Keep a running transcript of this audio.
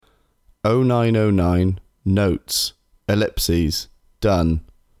0909 notes ellipses done.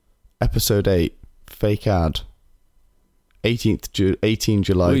 Episode 8 fake ad. 18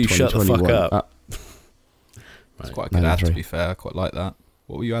 July Will you 2021. shut the fuck up? It's quite a good ad, to be fair. I quite like that.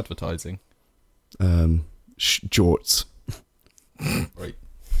 What were you advertising? Jorts. Right.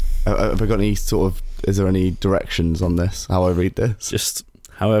 Have I got any sort of... Is there any directions on this? How I read this? Just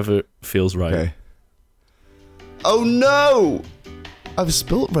however it feels right. Okay. Oh no! I've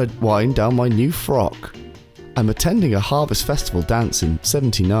spilt red wine down my new frock. I'm attending a harvest festival dance in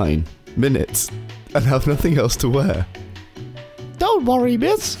 79 minutes and have nothing else to wear. Don't worry,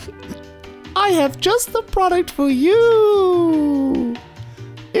 miss. I have just the product for you.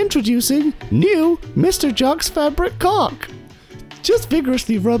 Introducing new Mr. Jock's fabric caulk. Just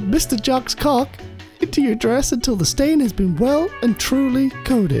vigorously rub Mr. Jock's caulk into your dress until the stain has been well and truly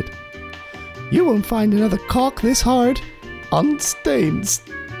coated. You won't find another caulk this hard on stains.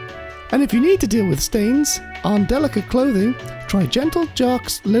 And if you need to deal with stains on delicate clothing, try Gentle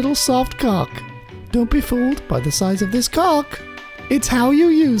Jock's Little Soft Caulk. Don't be fooled by the size of this caulk. It's how you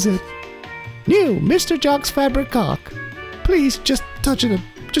use it. New Mr. Jock's fabric caulk. Please just touch it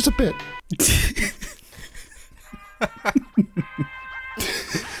just a bit.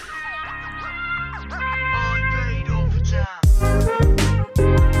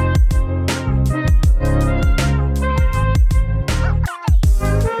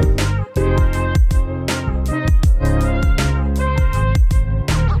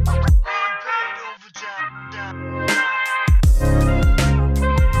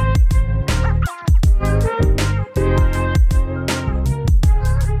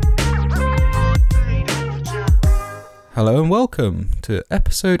 Hello and welcome to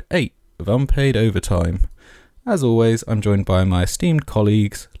episode 8 of Unpaid Overtime. As always, I'm joined by my esteemed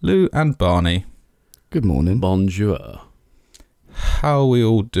colleagues, Lou and Barney. Good morning. Bonjour. How are we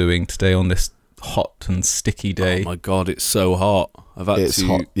all doing today on this hot and sticky day? Oh my god, it's so hot. It's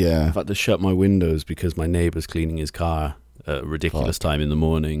hot, yeah. I've had to shut my windows because my neighbour's cleaning his car at a ridiculous time in the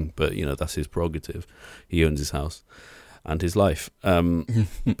morning. But, you know, that's his prerogative. He owns his house and his life.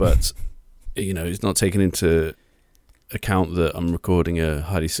 But, you know, he's not taken into account that I'm recording a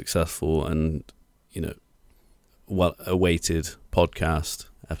highly successful and, you know, well-awaited podcast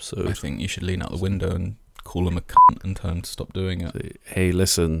episode. I think you should lean out the window and call him a cunt and tell him to stop doing it. Hey,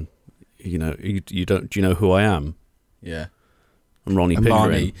 listen, you know, you don't. Do you know who I am? Yeah. I'm Ronnie And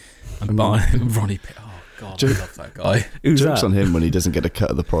Pickering. Barney. Ronnie Pickering. Oh, God, I love that guy. Who's Jokes that? on him when he doesn't get a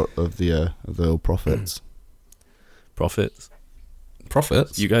cut of the old profits. Profits.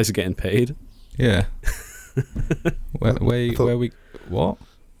 Profits? You guys are getting paid? Yeah. Where we... What?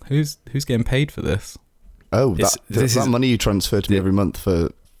 Who's getting paid for this? Oh, This that is money you transfer to me every month for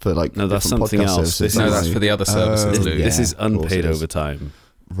like No, that's different something podcast else. services. No, that's for the other services, Lou. yeah, This is of course unpaid it is. overtime.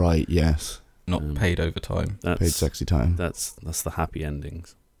 Right, yes. Not paid overtime. Paid sexy time. That's the happy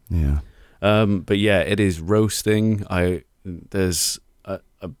endings. Yeah. But yeah, it is roasting. I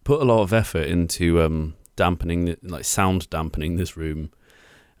put a lot of effort into dampening, like sound dampening this room.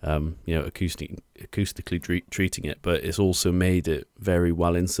 You know, acoustically treating it, but it's also made it very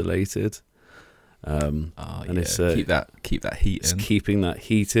well insulated. And it's keep that heat it's in. keeping that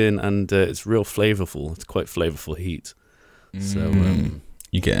heat in, and it's real flavorful. It's quite flavorful heat. So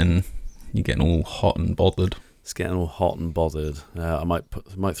You're getting all hot and bothered. it's getting all hot and bothered. I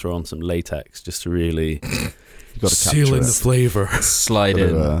might throw on some latex just to really You've got to capture it. flavor. Slide Bit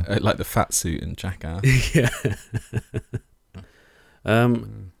in of like the fat suit in Jackass. Yeah.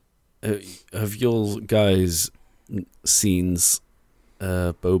 Have you guys seen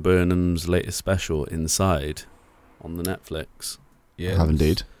Bo Burnham's latest special, Inside, on the Netflix? Yeah, I have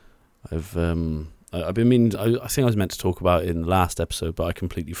indeed. I've been meaning. I think I was meant to talk about it in the last episode, but I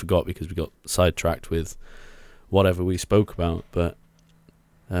completely forgot because we got sidetracked with whatever we spoke about. But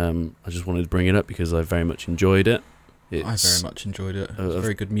I just wanted to bring it up because I very much enjoyed it. I very much enjoyed it. It was a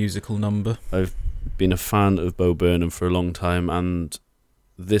very good musical number. I've been a fan of Bo Burnham for a long time, and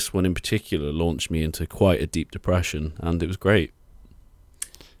this one in particular launched me into quite a deep depression, and it was great.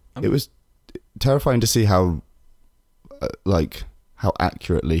 It was terrifying to see how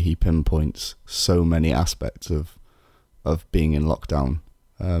accurately he pinpoints so many aspects of being in lockdown.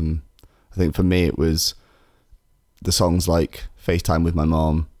 I think for me it was the songs like FaceTime with my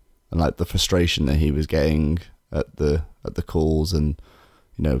mom and like the frustration that he was getting at the calls, and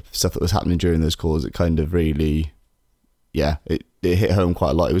you know, stuff that was happening during those calls. It kind of really, it hit home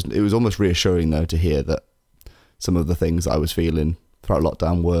quite a lot. It was almost reassuring though to hear that some of the things I was feeling throughout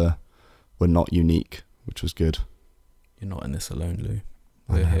lockdown were not unique, which was good. You're not in this alone, Lou.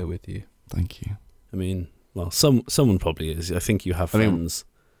 We're here with you. Thank you. I mean, well, someone probably is. I think you have friends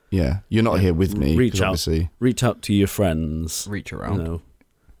Yeah, you're not here with me. Reach 'cause out. obviously. Reach out to your friends. Reach around. You know,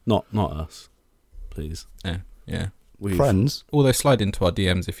 not us, please. Yeah. Friends. Although slide into our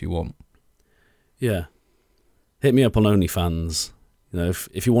DMs if you want. Yeah. Hit me up on OnlyFans. You know,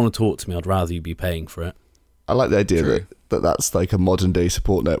 if you want to talk to me, I'd rather you be paying for it. I like the idea True. that's like a modern day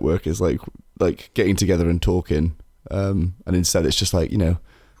support network, is like getting together and talking. And instead it's just like, you know,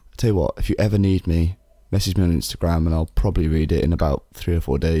 I tell you what, if you ever need me, message me on Instagram and I'll probably read it in about 3 or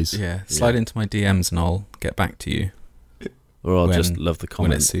 4 days. Yeah. Slide into my DMs and I'll get back to you. Or I'll When- just love the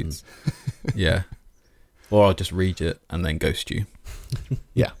when it comments. suits. Yeah. Or I'll just read it and then ghost you.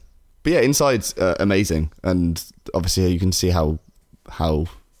 But yeah, Inside's amazing, and obviously you can see how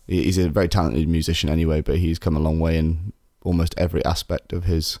he's a very talented musician anyway, but he's come a long way in almost every aspect of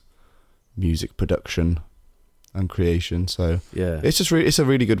his music production and creation. So Yeah. it's just it's a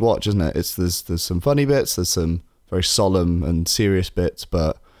really good watch, isn't it? There's some funny bits, there's some very solemn and serious bits,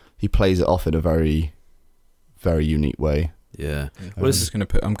 but he plays it off in a very, very unique way. Yeah. Well,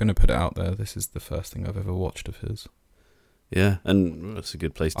 I'm gonna put it out there. This is the first thing I've ever watched of his. Yeah, and that's a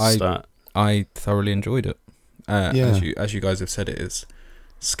good place to start. I thoroughly enjoyed it. Yeah. As you guys have said, it is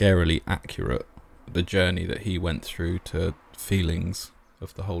scarily accurate. The journey that he went through to feelings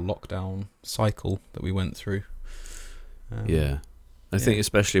of the whole lockdown cycle that we went through. Yeah. I think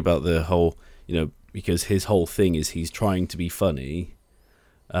especially about the whole, you know, because his whole thing is he's trying to be funny,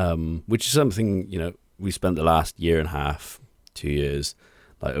 which is something, you know, we spent the last year and a half, 2 years,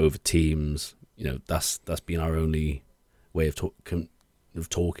 like over Teams. You know, that's been our only way of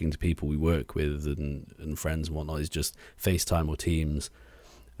talking to people we work with and friends and whatnot, is just FaceTime or Teams,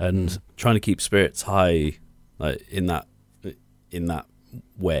 and trying to keep spirits high, like in that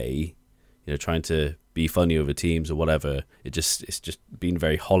way, you know, trying to be funny over Teams or whatever. It's just been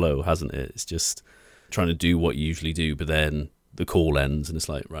very hollow, hasn't it? It's just trying to do what you usually do, but then the call ends and it's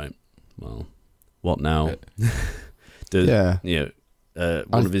like, right, well, what now? Yeah. You know,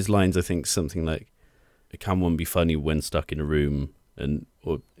 one of his lines, I think, something like, "Can one be funny when stuck in a room?" And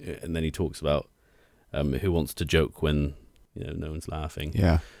then he talks about who wants to joke when, you know, no one's laughing.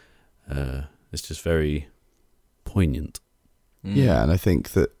 Yeah. It's just very poignant. Yeah, and I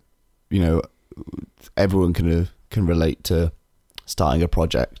think that, you know, everyone can relate to starting a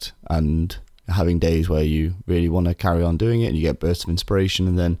project and having days where you really want to carry on doing it and you get bursts of inspiration,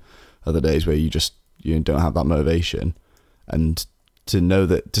 and then other days where you just don't have that motivation. And to know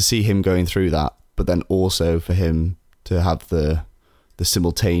that, to see him going through that, but then also for him to have the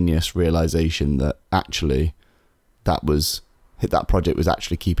simultaneous realization that actually that project was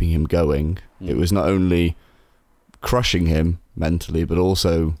actually keeping him going. It was not only crushing him mentally, but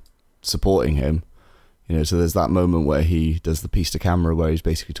also supporting him. You know, so there's that moment where he does the piece to camera where he's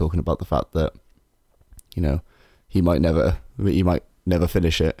basically talking about the fact that, you know, he might never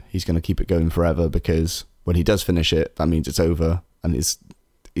finish it. He's going to keep it going forever, because when he does finish it, that means it's over, and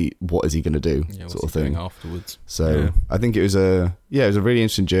what is he going to do, sort of thing afterwards. So I think it was a really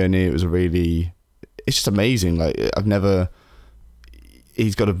interesting journey. It's just amazing. Like,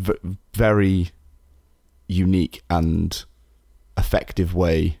 he's got a very unique and effective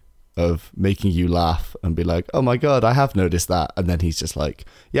way of making you laugh and be like, oh my God, I have noticed that. And then he's just like,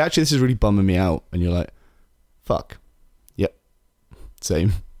 yeah, actually this is really bumming me out. And you're like, fuck. Yep.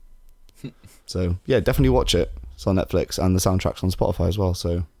 Same. So yeah, definitely watch it. It's on Netflix and the soundtrack's on Spotify as well.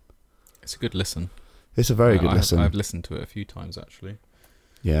 So it's a good listen. It's a very good listen. I've listened to it a few times actually.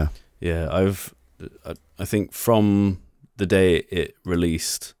 Yeah. Yeah, I think from the day it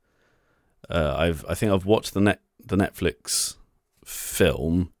released, I think I've watched the Netflix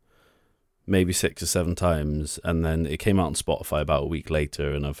film maybe 6 or 7 times, and then it came out on Spotify about a week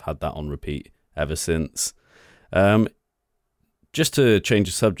later, and I've had that on repeat ever since. Just to change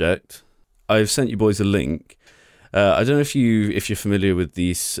the subject, I've sent you boys a link. I don't know if you're familiar with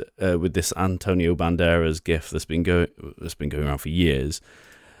this Antonio Banderas GIF that's been going around for years.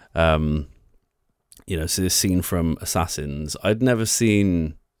 You know, so this scene from Assassins. I'd never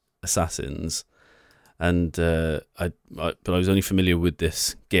seen Assassins, and but I was only familiar with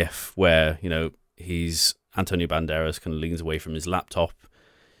this GIF where, you know, Antonio Banderas kind of leans away from his laptop.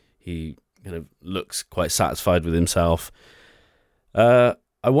 He kind of looks quite satisfied with himself.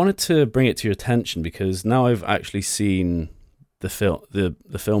 I wanted to bring it to your attention because now I've actually seen the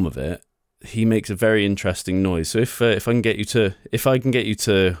film of it. He makes a very interesting noise. So if I can get you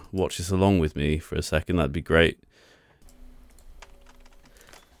to watch this along with me for a second, that'd be great.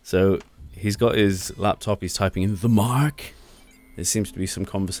 So he's got his laptop. He's typing in the mark. It seems to be some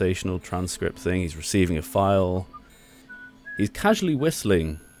conversational transcript thing. He's receiving a file. He's casually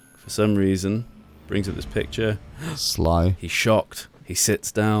whistling for some reason. Brings up this picture. Sly. He's shocked. He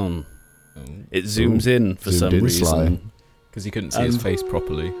sits down. Oh. It zooms in for Zoomed some in reason. sly. Because you couldn't see his face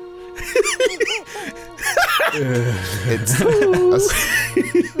properly. It's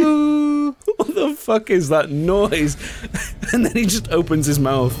What the fuck is that noise? And then he just opens his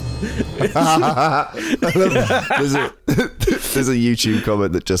mouth. there's a YouTube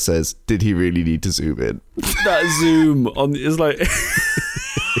comment that just says, "Did he really need to zoom in?" That zoom on is like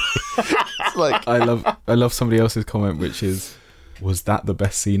It's like, I love somebody else's comment, which is, was that the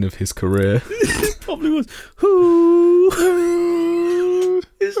best scene of his career? probably was.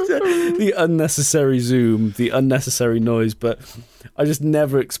 It's the unnecessary zoom, the unnecessary noise, but I just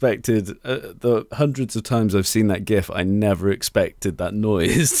never expected, the hundreds of times I've seen that GIF, I never expected that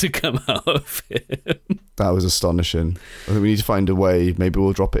noise to come out of him. that was astonishing. I think we need to find a way. Maybe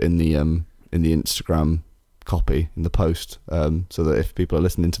we'll drop it in the Instagram copy in the post, so that if people are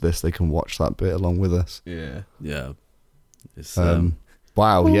listening to this, they can watch that bit along with us. Yeah. Yeah. It's,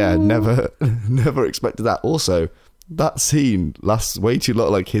 Wow, yeah, never expected that. Also, that scene lasts way too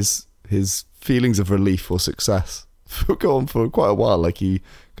long. Like his feelings of relief or success go on for quite a while. Like he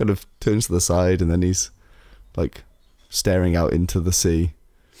kind of turns to the side and then he's like staring out into the sea.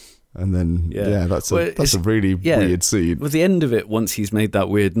 And then that's a really weird scene. With the end of it, once he's made that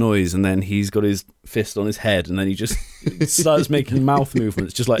weird noise and then he's got his fist on his head and then he just starts making mouth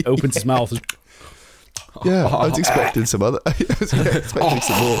movements, just like opens his mouth. Yeah, I was expecting some other. I was expecting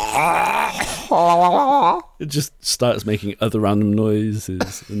some more. It just starts making other random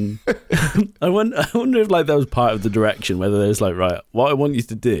noises, and I wonder if like that was part of the direction. Whether there's like, right, what I want you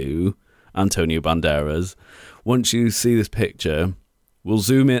to do, Antonio Banderas, once you see this picture, we'll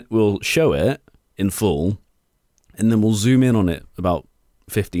zoom it, we'll show it in full, and then we'll zoom in on it about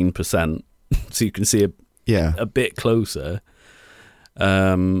 15%, so you can see a bit closer.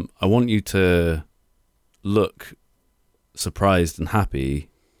 I want you to look surprised and happy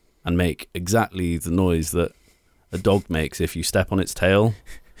and make exactly the noise that a dog makes if you step on its tail.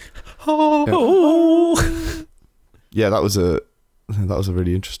 Yeah, that was a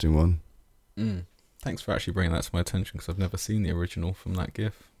really interesting one. Thanks for actually bringing that to my attention, because I've never seen the original from that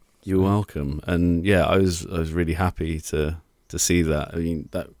GIF. You're welcome. And yeah, I was really happy to see that. I mean,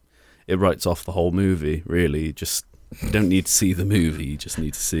 that it writes off the whole movie, really. You don't need to see the movie, you just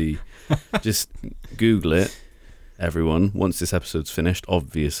need to see. Just Google it, everyone. Once this episode's finished,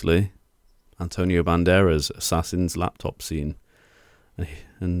 obviously. Antonio Banderas, Assassin's laptop scene.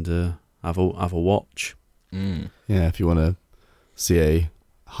 And have a watch. Yeah, if you want to see a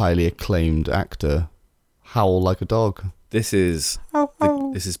highly acclaimed actor howl like a dog. This is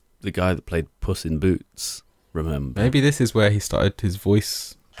the guy that played Puss in Boots, remember? Maybe this is where he started his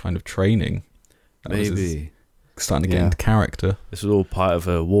voice kind of training. Maybe. Starting to get into character. This was all part of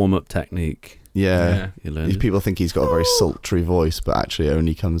a warm-up technique. Yeah. People think he's got a very sultry voice, but actually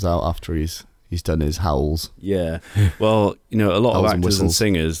only comes out after he's done his howls. Yeah. Well, a lot of Howls and actors and whistles.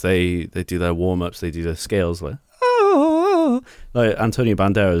 singers, they do their warm-ups, they do their scales like Antonio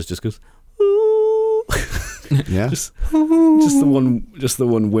Banderas just goes Yeah. just the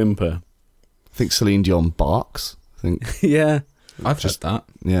one whimper. I think Celine Dion barks. I think. Yeah. I've heard that.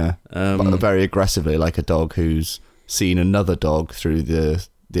 Yeah. But very aggressively, like a dog who's seen another dog through the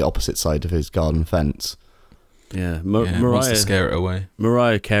opposite side of his garden fence. Yeah. Wants to scare it away.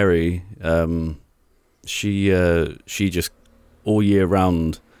 Mariah Carey, she just all year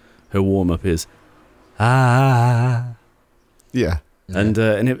round, her warm up is Yeah. and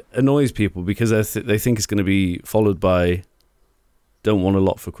it annoys people because they think it's going to be followed by "Don't Want a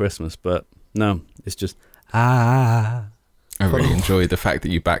Lot for Christmas," but no, it's just I really enjoyed the fact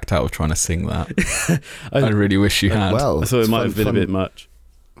that you backed out of trying to sing that. I really wish you had. Well, I thought it might have been a bit much.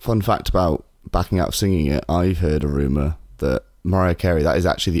 Fun fact about backing out of singing it, I've heard a rumour that Mariah Carey, that is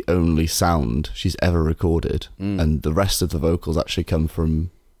actually the only sound she's ever recorded, and the rest of the vocals actually come from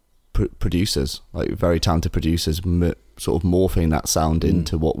producers, like very talented producers, sort of morphing that sound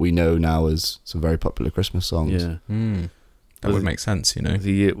into what we know now as some very popular Christmas songs. Yeah, that would make sense,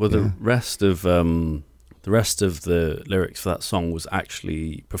 The rest of the lyrics for that song was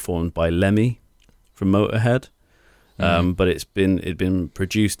actually performed by Lemmy from Motorhead, but it'd been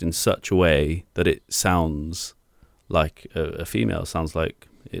produced in such a way that it sounds like a female. Sounds like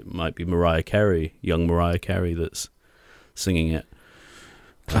it might be Mariah Carey, young Mariah Carey, that's singing it.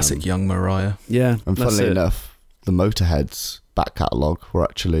 Classic young Mariah. Yeah, and funnily enough, the Motorhead's back catalogue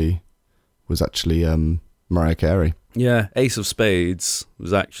was actually Mariah Carey. Yeah, Ace of Spades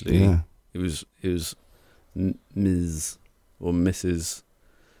was actually it was Ms. or Mrs.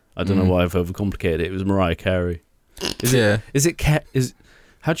 I don't know why I've overcomplicated it. It was Mariah Carey. Is it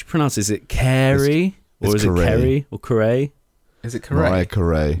how do you pronounce it? Is it Carey or is it Kerry or Carey? Is it Carey? Mariah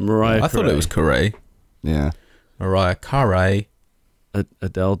Carey. Mariah I thought it was Carey. Yeah. Mariah Carey.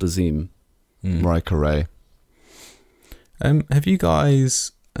 Adele Dazeem. Mariah Carey. Have you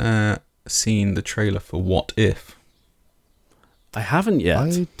guys seen the trailer for What If? I haven't yet.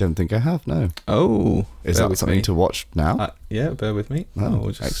 I don't think I have, no. Oh, Is that something to watch now? yeah, bear with me. Oh,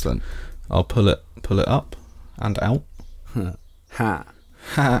 excellent. I'll pull it up and out. Ha.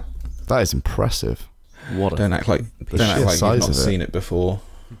 Ha! That is impressive. What? Don't act like sheer you've size not of it. seen it before.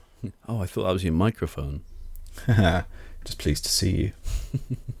 Oh, I thought that was your microphone. Just pleased to see you.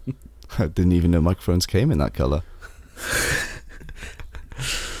 I didn't even know microphones came in that colour.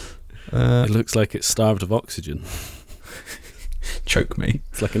 It looks like it's starved of oxygen. Choke me.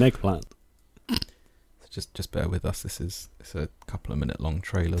 It's like an eggplant. Just bear with us. It's a couple of minute long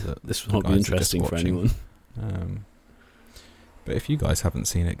trailer that This the will not be guys are just interesting for watching. anyone. But if you guys haven't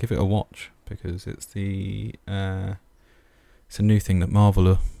seen it, give it a watch, because it's a new thing that Marvel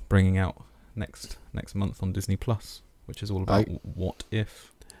are bringing out next month on Disney Plus, which is all about what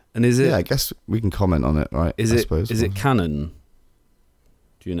if. And is it? Yeah, I guess we can comment on it, right? Is I it? suppose. Is it canon?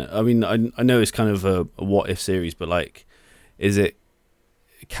 Do you know? I mean, I know it's kind of a what if series, but like, is it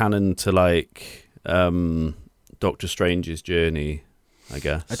canon to like Doctor Strange's journey? I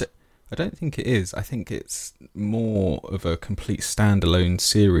guess. I don't think it is. I think it's more of a complete standalone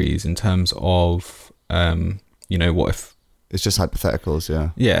series in terms of, what if... It's just hypotheticals, yeah.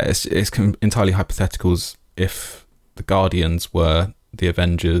 Yeah, it's entirely hypotheticals. If the Guardians were the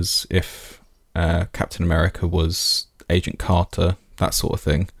Avengers, if Captain America was Agent Carter, that sort of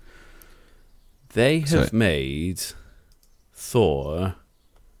thing. They have made Thor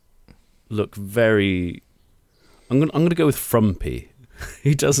look very... I'm gonna go with frumpy.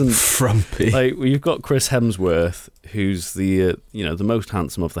 He doesn't frumpy. Like, you've got Chris Hemsworth, who's the the most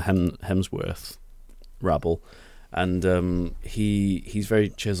handsome of the Hemsworth rabble, and he's very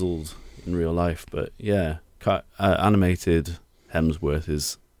chiseled in real life. But yeah, animated Hemsworth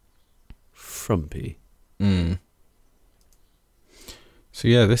is frumpy. So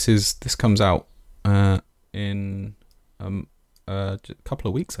yeah, this comes out in a couple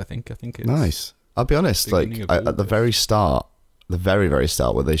of weeks. I think it's nice. I'll be honest. Like at the very start. The very, very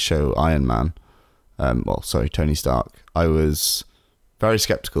start where they show Iron Man, Tony Stark, I was very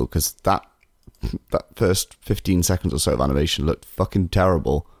skeptical because that first 15 seconds or so of animation looked fucking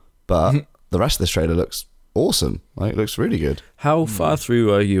terrible, but the rest of this trailer looks awesome. Like, it looks really good. How far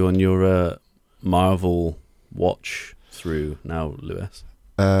through are you on your Marvel watch through now, Lewis?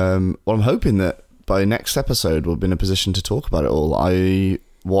 Well, I'm hoping that by next episode we'll be in a position to talk about it all. I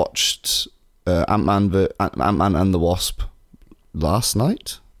watched Ant-Man and the Wasp last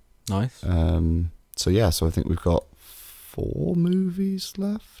night. Nice. So I think we've got 4 movies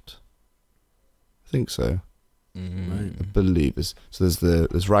left. I think so. Right. I believe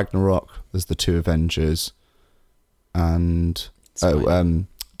there's Ragnarok, there's the 2 Avengers, and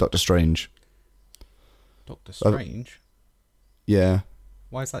Doctor Strange. Doctor Strange? Yeah.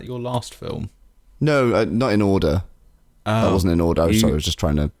 Why is that your last film? No, not in order. That wasn't in order. I was just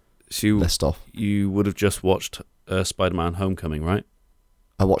trying to list off. You would have just watched Spider-Man Homecoming, right?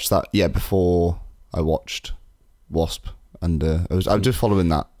 I watched that, before I watched Wasp, and I was just following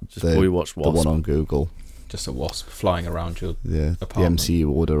that. Before you watched Wasp. The one on Google. Just a wasp flying around your the apartment. MCU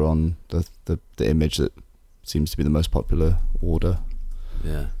order on the image that seems to be the most popular order.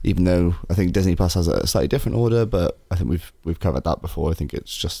 Yeah. Even though I think Disney Plus has a slightly different order, but I think we've covered that before. I think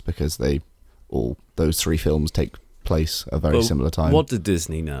it's just because those 3 films take place at a very similar time. What did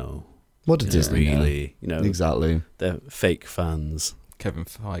Disney know? What did Disney really know? You know, exactly. They're fake fans. Kevin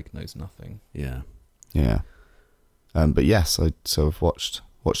Feige knows nothing. Yeah. Yeah. But yes, I've watched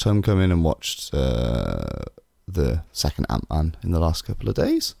Homecoming and watched the second Ant-Man in the last couple of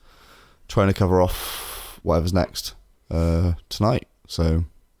days, trying to cover off whatever's next tonight. So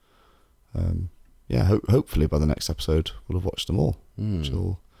hopefully by the next episode we'll have watched them all, which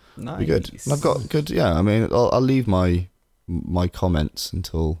will be good. And I've got good. Yeah, I mean, I'll leave my comments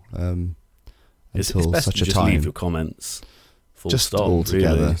until it's best such to a just time. leave your comments. Full Just stop, all really.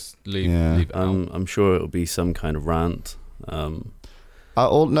 together. Leave it out. I'm sure it'll be some kind of rant. I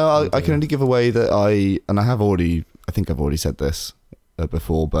can only give away that I think I've already said this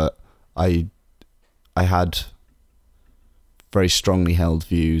before, but I had very strongly held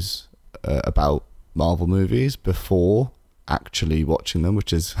views about Marvel movies before actually watching them,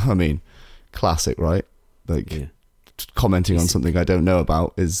 which is, I mean, classic, right? Like, commenting on something I don't know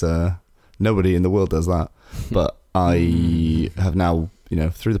about is nobody in the world does that. But I have now,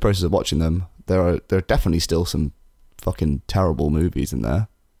 through the process of watching them, there are definitely still some fucking terrible movies in there,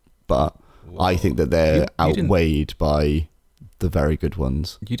 but I think that they're outweighed by the very good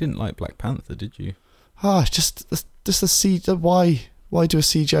ones. You didn't like Black Panther, did you? It's just the why do a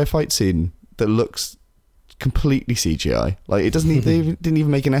CGI fight scene that looks completely CGI? Like, it doesn't they didn't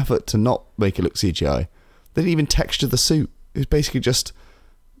even make an effort to not make it look CGI. They didn't even texture the suit. It was basically just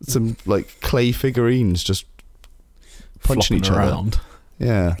some like clay figurines just punching each around. other.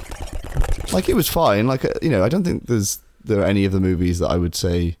 Yeah, like, it was fine. Like, I don't think there are any of the movies that I would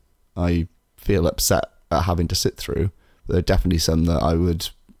say I feel upset at having to sit through. There are definitely some that I would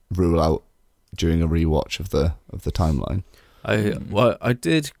rule out during a rewatch of the timeline. I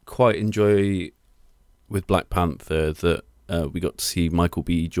did quite enjoy with Black Panther that we got to see Michael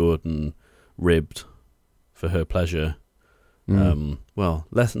B. Jordan ribbed for her pleasure. Well,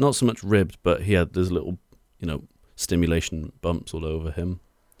 not so much ribbed, but he had those little, stimulation bumps all over him.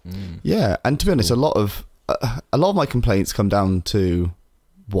 Yeah, and to be honest, a lot of my complaints come down to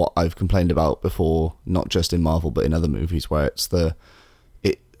what I've complained about before, not just in Marvel but in other movies, where it's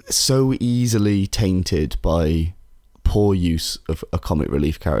so easily tainted by poor use of a comic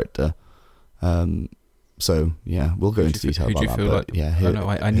relief character. So yeah, we'll go into detail about that. But yeah,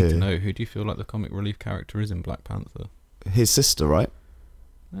 I need to know, who do you feel like the comic relief character is in Black Panther? His sister, right?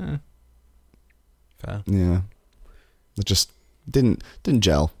 Fair. Yeah, it just didn't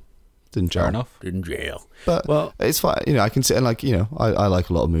gel. Fair enough. Didn't gel. But it's fine. I can sit and I like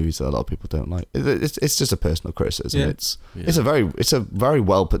a lot of movies that a lot of people don't like. It's just a personal criticism. Yeah. It's a very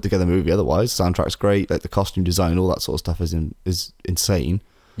well put together movie. Otherwise, the soundtrack's great. Like, the costume design, all that sort of stuff is insane.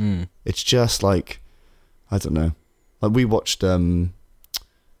 It's just like, I don't know. Like, we watched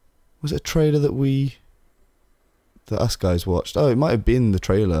was it a trailer that us guys watched? Oh, it might have been the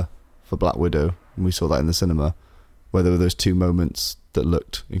trailer for Black Widow, and we saw that in the cinema, where there were those two moments that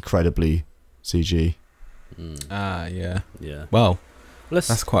looked incredibly CG. Yeah. Yeah. Well,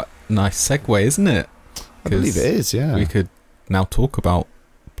 that's quite a nice segue, isn't it? I believe it is, yeah. We could now talk about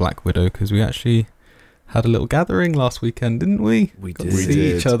Black Widow, because we actually had a little gathering last weekend, didn't we? We Got did. to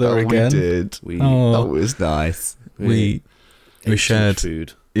see each other again. We did. That was nice. We shared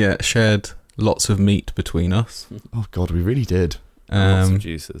food. Yeah, shared lots of meat between us. Oh God, we really did. Lots of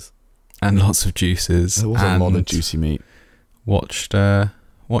juices. And lots of juices. There was a lot of juicy meat. Watched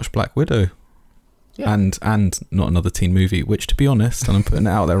Black Widow. Yeah. And not another teen movie, which, to be honest, and I'm putting it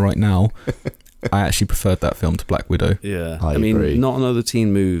out there right now, I actually preferred that film to Black Widow. Yeah. I agree. Not Another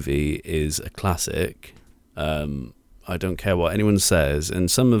Teen Movie is a classic. I don't care what anyone says.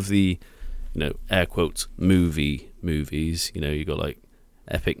 And some of the, air quotes, movies, you got like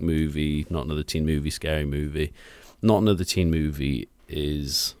epic movie, Not Another Teen Movie, scary movie. Not Another Teen Movie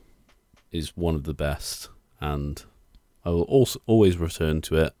is one of the best, and I will also always return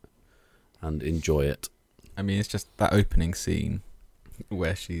to it and enjoy it. I mean, it's just that opening scene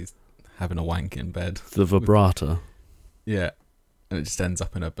where she's having a wank in bed. The vibrato. Yeah. And it just ends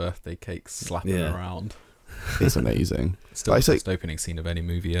up in her birthday cake slapping around. It's amazing. Still the best opening scene of any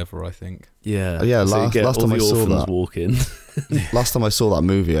movie ever, I think. Yeah. Yeah, so last time I saw that. Walk in. Last time I saw that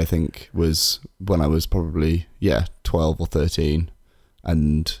movie, I think, was when I was probably 12 or 13,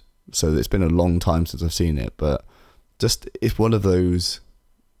 and so it's been a long time since I've seen it. But just, it's one of those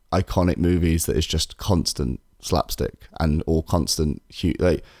iconic movies that is just constant slapstick and all constant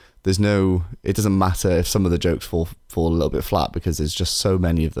like, there's no, it doesn't matter if some of the jokes fall a little bit flat, because there's just so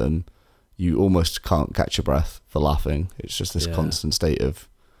many of them, you almost can't catch your breath for laughing. It's just this constant state of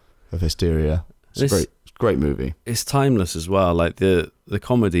hysteria. It's a great movie. It's timeless as well. Like the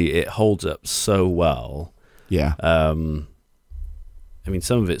comedy, it holds up so well. Yeah. I mean,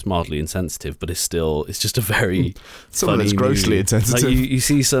 some of it's mildly insensitive, but it's just a very some of it's grossly movie. insensitive. Like you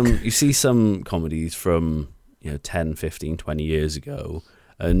see some comedies from 10, 15, 20 years ago,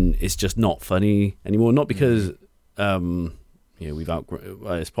 and it's just not funny anymore. Not because we've outgrown.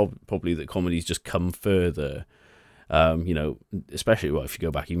 It's probably that comedies just come further. Especially if you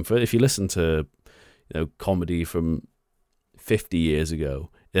go back even further. If you listen to comedy from 50 years ago,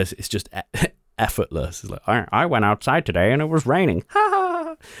 it's just effortless. It's like, I went outside today and it was raining.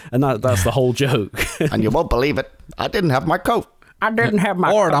 And that's the whole joke. And you won't believe it, I didn't have my coat. I didn't have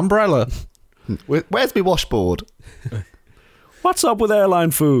my or an umbrella. Where's my washboard? What's up with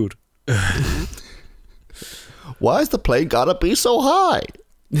airline food? Why's the plane gotta be so high?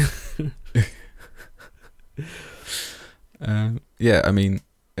 I mean,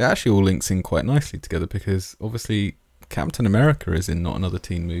 it actually all links in quite nicely together, because obviously Captain America is in Not Another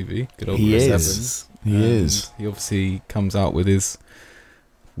Teen Movie. Good old He Chris is. Evans. He is. He obviously comes out with his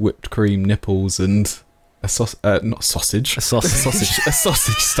whipped cream nipples and a sausage stuck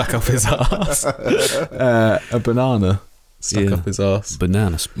up his ass. A banana stuck up his ass.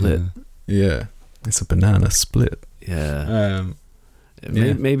 Banana split. Yeah, it's a banana split. Yeah.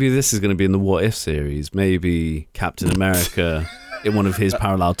 Maybe this is going to be in the What If series. Maybe Captain America in one of his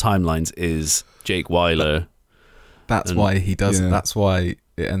parallel timelines is Jake Wyler. That's why he does. Yeah. That's why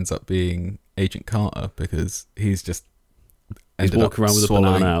it ends up being Agent Carter, because he's walking around with a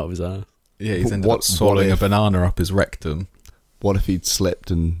banana out of his ass. Yeah, he's ended up swallowing a banana up his rectum. What if he'd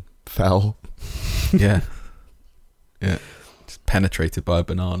slipped and fell? Yeah. Yeah. Just penetrated by a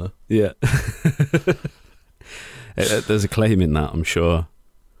banana. Yeah. There's a claim in that, I'm sure.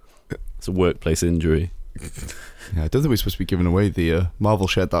 It's a workplace injury. Yeah, I don't think we're supposed to be giving away the Marvel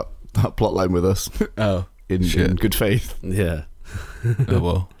shared that plot line with us. Oh, in good faith. Yeah. Oh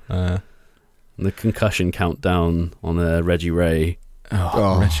well. The concussion countdown on Reggie Ray.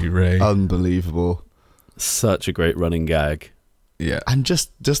 Oh, Reggie Ray. Unbelievable. Such a great running gag. Yeah. And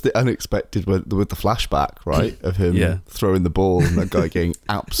just the unexpected with the flashback, right? Of him throwing the ball and that guy getting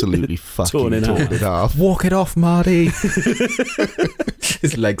absolutely fucking torn in half. Walk it off, Marty.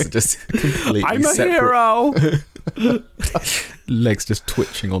 His legs are just completely I'm a separate. Hero. Legs just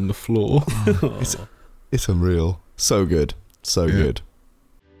twitching on the floor. It's unreal. So good. So good.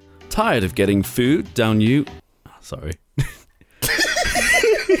 Tired of getting food down you... Sorry.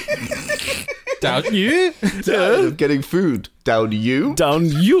 Down you? Tired of getting food down you? Down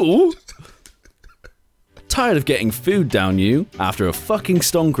you? Tired of getting food down you after a fucking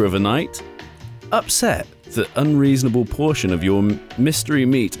stonker of a night? Upset that unreasonable portion of your mystery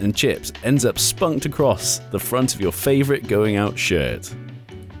meat and chips ends up spunked across the front of your favourite going out shirt?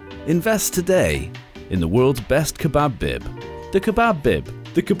 Invest today in the world's best kebab bib. The Kebab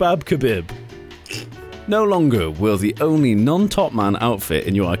Bib. The Kebab Kebib. No longer will the only non-top man outfit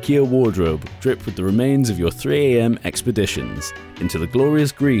in your IKEA wardrobe drip with the remains of your 3 a.m. expeditions into the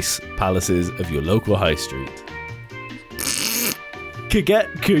glorious grease palaces of your local high street. Get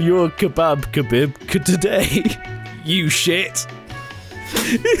your kebab kebib today, you shit.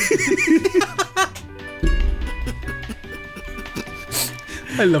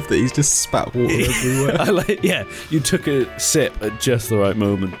 I love that he's just spat water everywhere. You took a sip at just the right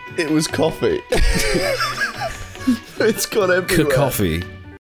moment. It was coffee. It's gone everywhere. Coffee.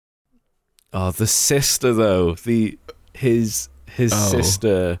 Oh, the sister though. His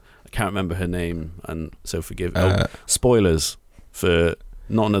sister. I can't remember her name, and so forgive me. Spoilers for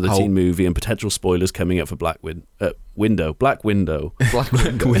not another teen movie, and potential spoilers coming up for Black Widow. Black Widow.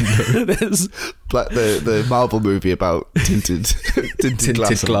 There's the Marvel movie about tinted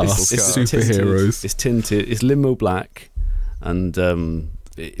glass. It's superheroes. It's tinted. It's limo black, and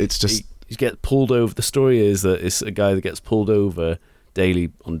it's just you get pulled over. The story is that it's a guy that gets pulled over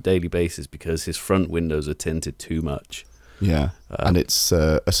on a daily basis because his front windows are tinted too much. Yeah, and it's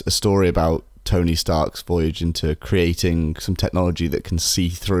a story about Tony Stark's voyage into creating some technology that can see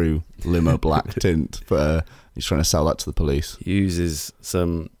through limo black tint, but he's trying to sell that to the police. He uses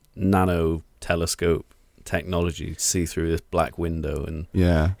some nano telescope technology to see through this black window, and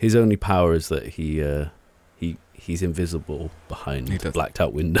his only power is that he's invisible behind the blacked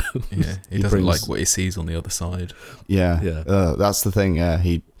out window. Yeah, he doesn't like what he sees on the other side. Yeah. That's the thing. Yeah,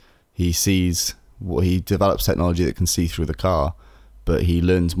 he sees he develops technology that can see through the car, but he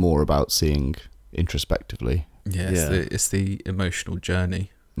learns more about seeing introspectively. Yeah, it's the emotional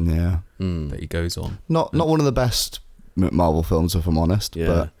journey. Yeah, that he goes on. Not one of the best Marvel films, if I'm honest. Yeah.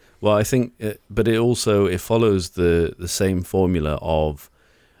 But well, I think, but it follows the same formula of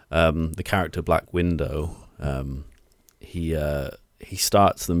the character Black Widow. He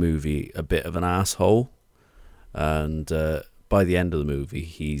starts the movie a bit of an asshole, and by the end of the movie,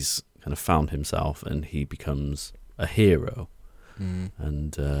 he's kind of found himself and he becomes a hero.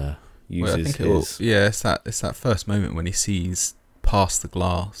 And uses it's that first moment when he sees past the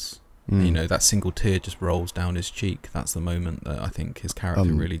glass. That single tear just rolls down his cheek. That's the moment that I think his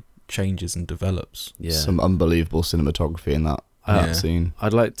character really changes and develops. Yeah, some unbelievable cinematography in that scene.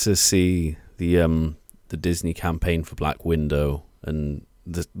 I'd like to see the Disney campaign for Black Widow and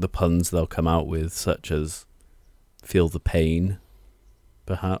the puns they'll come out with, such as "feel the pain,"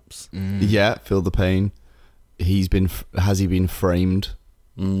 perhaps. Yeah, feel the pain. Has he been framed?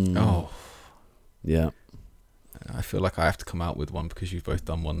 Oh, yeah. I feel like I have to come out with one because you've both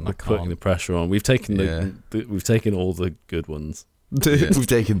done one. And We're putting the pressure on. We've taken we've taken all the good ones. We've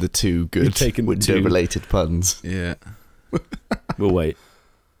taken the two good window-related puns. Yeah, we'll wait.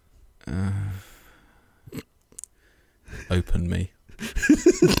 Open me.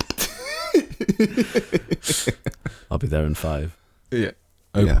 I'll be there in 5. Yeah.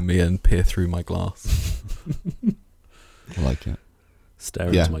 Open me and peer through my glass. I like it. Stare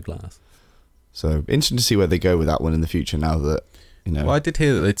into my glass. So interesting to see where they go with that one in the future. Now that Well, I did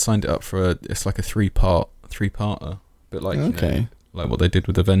hear that they'd signed it up for it's like a 3-part 3-parter. But like, Okay. like what they did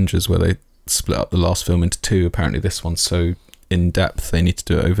with Avengers, where they split up the last film into 2. Apparently, this one's so in depth they need to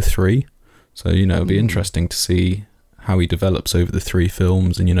do it over 3. So it'll be interesting to see how he develops over the 3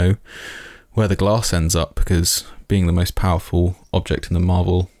 films, and where the glass ends up, because being the most powerful object in the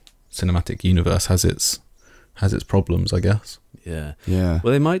Marvel Cinematic Universe has its problems, I guess. Yeah. Yeah.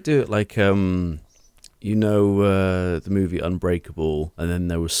 Well, they might do it like the movie Unbreakable, and then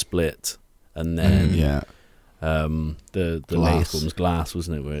there was Split, and then Yeah. the Glass. latest one was Glass,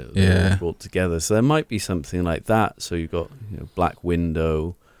 wasn't it? Where it was all brought together. So there might be something like that. So you've got Black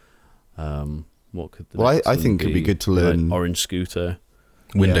Widow. What could the next I one think it'd be good to learn. like Orange Scooter.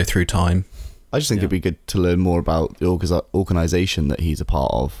 Window through time. I just think it'd be good to learn more about the organisation that he's a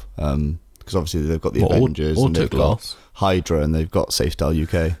part of. Because obviously they've got the Avengers and they've got Hydra and they've got Safestyle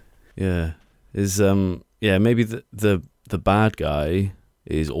UK. Yeah. Maybe the bad guy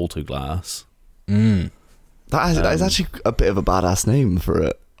is Autoglass. That is actually a bit of a badass name for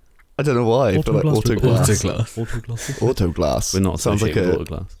it. I don't know why, but like Autoglass. Autoglass. We're not sounds like associated with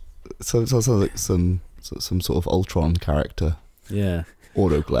Autoglass. sounds like some sort of Ultron character. Yeah.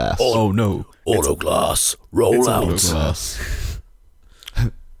 Autoglass. Oh no. Autoglass. Roll out. Autoglass.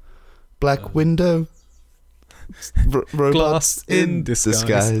 Black Widow. Robots in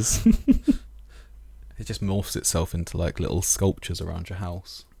disguise. It just morphs itself into like little sculptures around your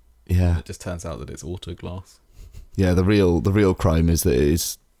house. Yeah. It just turns out that it's Autoglass. Yeah, the real crime is that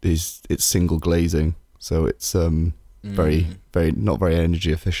it's single glazing, so it's very not very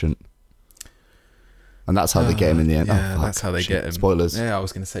energy efficient, and that's how they get him in the end. Yeah, that's how they get him. Spoilers. Yeah, I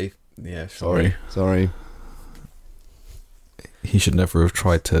was going to say. Yeah, sorry. He should never have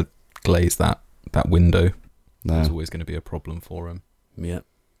tried to glaze that window. No, it was always going to be a problem for him. Yeah.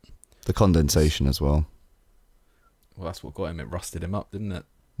 The condensation as well. Well, that's what got him. It rusted him up, didn't it?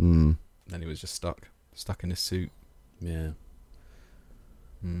 Mm. Then he was just stuck in his suit. Yeah.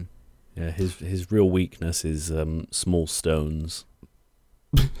 Mm. Yeah, his real weakness is small stones.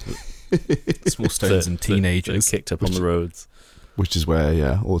 Small stones and teenagers that kicked up on the roads. Which is where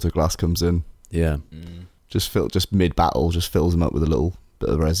Autoglass comes in. Yeah. Just mid battle, just fills him up with a little bit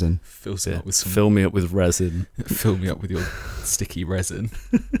of resin. Fills him up with fill me up with resin. Fill me up with your sticky resin.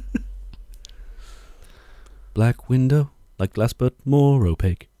 Black Widow, like glass but more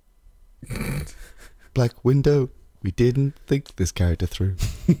opaque. Black Widow. We didn't think this character through.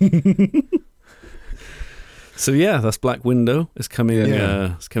 So yeah, that's Black Widow. It's coming.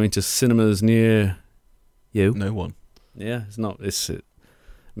 It's coming to cinemas near you. No one. Yeah, it's not.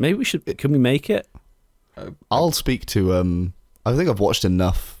 Maybe we should. Can we make it? I'll speak to. I think I've watched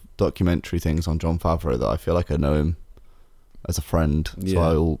enough documentary things on Jon Favreau that I feel like I know him as a friend.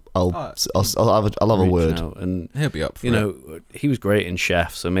 So I'll have a word. And he'll be up for it. He was great in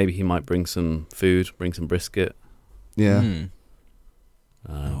Chef, so maybe he might bring some food, bring some brisket. Yeah.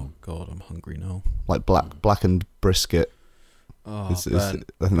 Oh God, I'm hungry now. Like blackened brisket. Oh, I think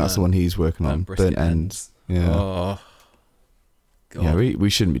that's the one he's working on. Burnt ends. Yeah. Oh, God. Yeah, we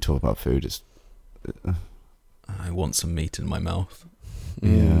shouldn't be talking about food. It's. I want some meat in my mouth.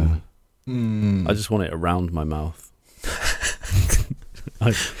 Yeah. I just want it around my mouth.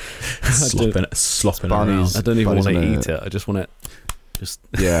 Slopping around. I don't even want to eat it. I just want it.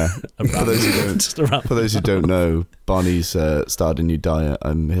 Yeah. For those who don't know, Barney's started a new diet.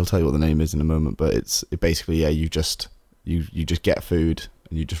 He'll tell you what the name is in a moment, but it basically you just get food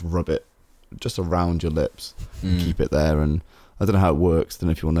and you just rub it just around your lips and keep it there. And I don't know how it works. I don't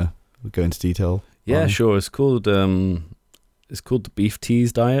know if you want to go into detail. Yeah, sure. It's called the beef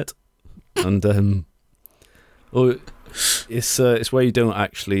tease diet, and it's where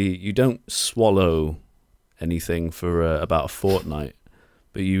you don't swallow anything for about a fortnight,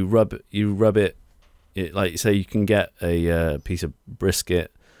 but you rub it. Like say you can get a piece of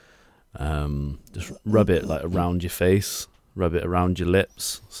brisket, just rub it like around your face, rub it around your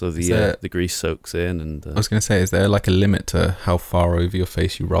lips, so the grease soaks in. And I was going to say, is there like a limit to how far over your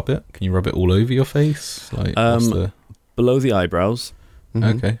face you rub it? Can you rub it all over your face? Like below the eyebrows.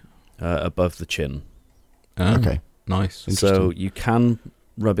 Mm-hmm. Okay. Above the chin. Okay. Nice. So you can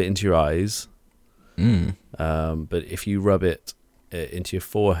rub it into your eyes. But if you rub it into your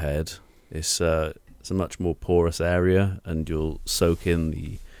forehead, it's a much more porous area, and you'll soak in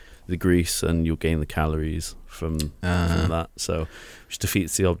the grease, and you'll gain the calories from that. So, which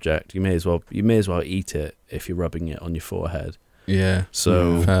defeats the object. You may as well eat it if you're rubbing it on your forehead. Yeah.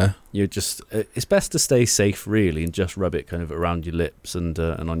 So it's best to stay safe really, and just rub it kind of around your lips and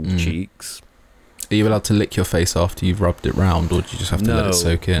on your cheeks. Are you allowed to lick your face after you've rubbed it round, or do you just have to let it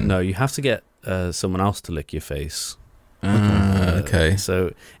soak in? No, you have to get someone else to lick your face. Okay.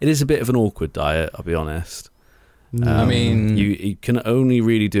 So it is a bit of an awkward diet, I'll be honest. I mean, you can only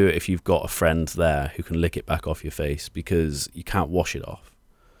really do it if you've got a friend there who can lick it back off your face, because you can't wash it off.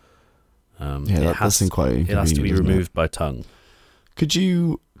 that does seem quite inconvenient. It has to be removed by tongue. Could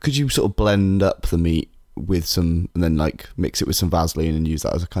you sort of blend up the meat with some, and then like mix it with some Vaseline and use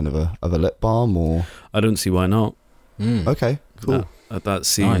that as a kind of a lip balm? Or I don't see why not. Okay, cool. That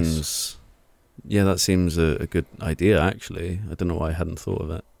seems, yeah, that seems a good idea. Actually, I don't know why I hadn't thought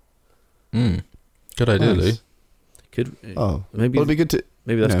of it. Good idea, Nice. Lou. Maybe Well, it'd be good to.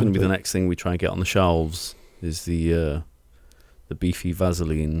 maybe that's you know, going to be but- the next thing we try and get on the shelves is the beefy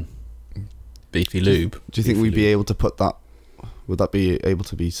Vaseline. Beefy lube. Do you think Beefy we'd be lube. able to put that? Would that be able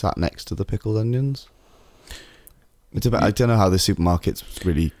to be sat next to the pickled onions? It's about, I don't know how the supermarkets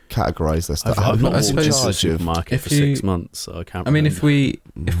really categorise their stuff. I've not I walked into suppose a if supermarket if for you- 6 months, so I can't. I mean, remember.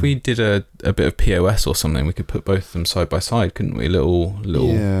 if we did a bit of POS or something, we could put both of them side by side, couldn't we? Little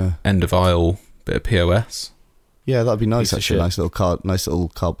Yeah, end of aisle bit of POS. yeah, that'd be nice. Piece of Actually, shit. nice little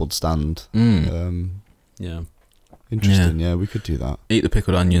cardboard stand. Yeah. Interesting. Yeah, we could do that. Eat the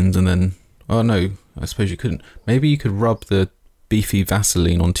pickled onions and then. Oh no, I suppose you couldn't. Maybe you could rub the beefy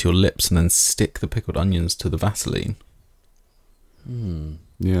Vaseline onto your lips and then stick the pickled onions to the Vaseline.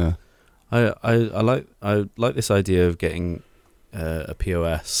 Yeah. I like this idea of getting a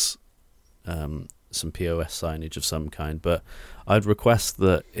POS, some POS signage of some kind, but I'd request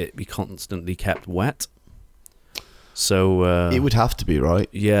that it be constantly kept wet. So It would have to be, right?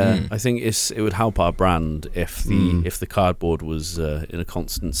 yeah, I think it would help our brand if the cardboard was in a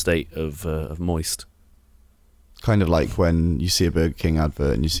constant state of moist. Kind of like when you see a Burger King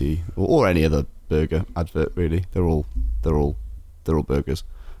advert and you see, or any other burger advert, really. They're all burgers.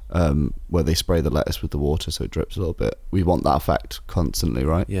 Where they spray the lettuce with the water so it drips a little bit. We want that effect constantly,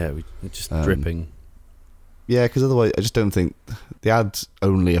 right? Yeah, we're just dripping. Yeah, because otherwise, I just don't think the ad's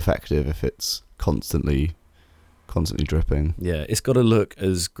only effective if it's constantly dripping. Yeah, it's got to look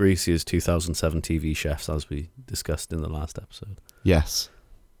as greasy as 2007 TV Chefs, as we discussed in the last episode. Yes.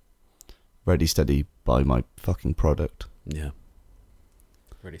 Ready, steady, buy my fucking product. Yeah,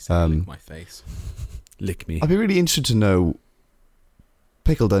 Ready, set, lick my face. lick me. I'd be really interested to know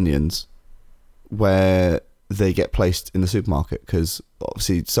pickled onions, where they get placed in the supermarket, because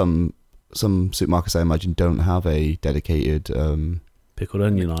obviously some supermarkets, I imagine, don't have a dedicated Pickled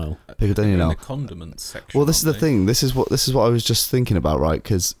onion aisle. pickled onion in aisle. the condiments section. Well, this is the aren't they? thing. This is what I was just thinking about, right?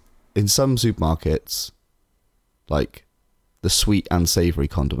 Because in some supermarkets, like, the sweet and savoury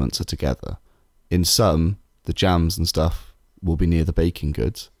condiments are together. In some, the jams and stuff will be near the baking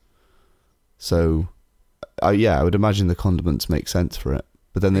goods. So, I would imagine the condiments make sense for it.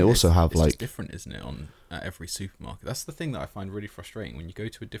 But then they also have, it's like... just different, isn't it, at every supermarket? That's the thing that I find really frustrating. When you go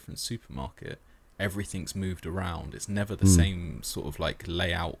to a different supermarket, everything's moved around. It's never the same sort of like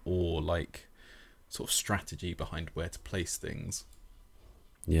layout or like sort of strategy behind where to place things.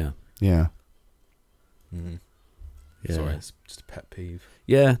 Yeah. Yeah. Yeah. Sorry, it's just a pet peeve.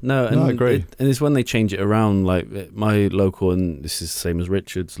 Yeah, no, and No, I agree. and it's when they change it around. Like my local, and this is the same as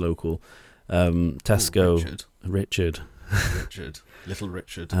Richard's local, Tesco. Ooh, Richard. Little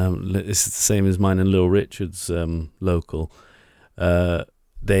Richard. This is the same as mine and Little Richard's local.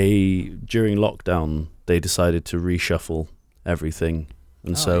 They during lockdown they decided to reshuffle everything,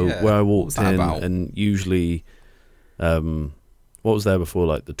 and so yeah. where I What walked was that in, about? and usually, what was there before,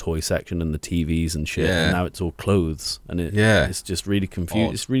 like the toy section and the TVs and shit, Yeah. and now it's all clothes, and it's just really confusing.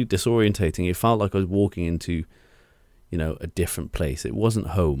 Odd. It's really disorientating. It felt like I was walking into, a different place. It wasn't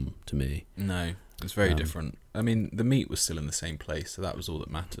home to me. No, it was very different. I mean, the meat was still in the same place, so that was all that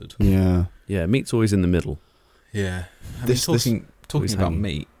mattered. Yeah. Yeah, meat's always in the middle. Yeah. I This- mean, talking always about hanging.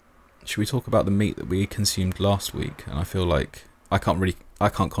 meat, should we talk about the meat that we consumed last week? And I feel like I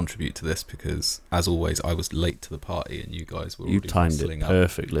can't contribute to this because, as always, I was late to the party and you guys were You already timed it bustling up.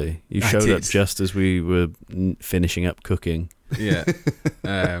 perfectly. You I showed up did. just as we were finishing up cooking. Yeah.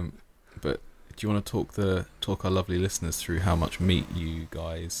 But do you want to talk our lovely listeners through how much meat you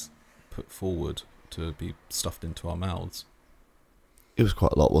guys put forward to be stuffed into our mouths? It was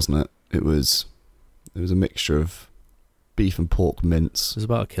quite a lot, wasn't it? It was a mixture of beef and pork mince. There's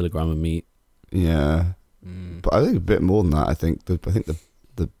about a kilogram of meat. Yeah. But I think a bit more than that. I think the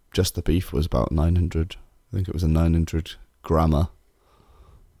just the beef was about 900. I think it was a 900 grammer.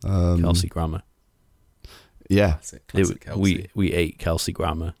 Kelsey Grammer. Yeah. Classic Kelsey. We ate Kelsey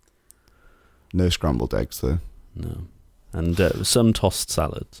Grammer. No scrambled eggs though. No. And some tossed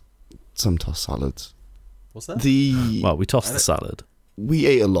salads. Some tossed salads. What's that? Well, we tossed the salad. We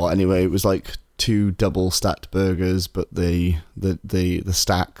ate a lot anyway. It was like 2 double stacked burgers, but the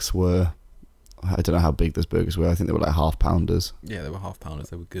stacks were I don't know how big those burgers were. I think they were like half pounders. Yeah, they were half pounders.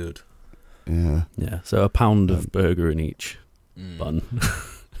 They were good. Yeah. Yeah. So a pound of burger in each bun.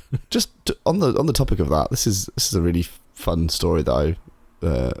 Just on the topic of that, this is a really fun story that I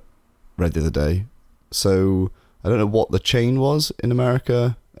read the other day. So I don't know what the chain was in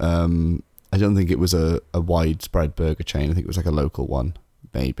America. I don't think it was a widespread burger chain. I think it was like a local one,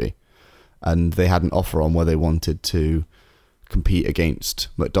 maybe. And they had an offer on where they wanted to compete against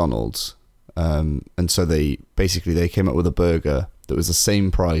McDonald's. And so they came up with a burger that was the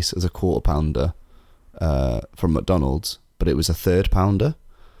same price as a quarter pounder from McDonald's, but it was a third pounder.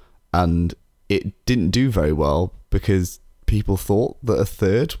 And it didn't do very well because people thought that a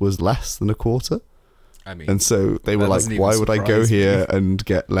third was less than a quarter. I mean, and so they were like, why would I go here and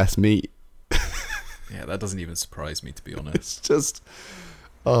get less meat? Yeah, that doesn't even surprise me, to be honest. It's just...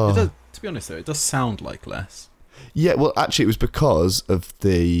 It does, to be honest, though, it does sound like less. Yeah, well, actually, it was because of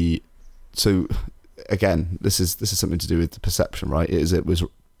the... So, again, this is something to do with the perception, right? It was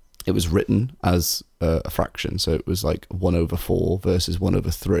written as a fraction, so it was like 1/4 versus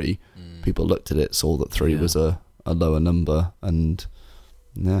 1/3. People looked at it, saw that 3 was a lower number, and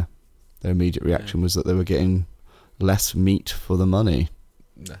yeah, their immediate reaction was that they were getting less meat for the money.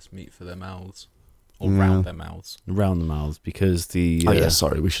 Less meat for their mouths. Or round their mouths. Round the mouths, because the... oh, yeah,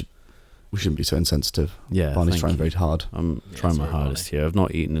 sorry, we shouldn't be so insensitive. Yeah, Barney's trying very hard. I'm trying my hardest here. I've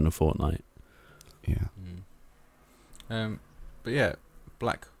not eaten in a fortnight. Yeah. But yeah,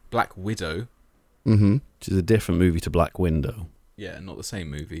 Black Widow. Mm-hmm. Which is a different movie to Black Window. Yeah, not the same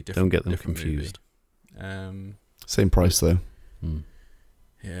movie. Don't get them different confused. Same price, though.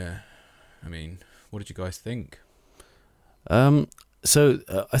 Yeah. I mean, what did you guys think? So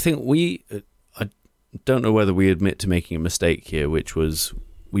I think I don't know whether we admit to making a mistake here, which was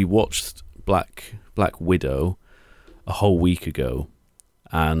we watched Black Widow a whole week ago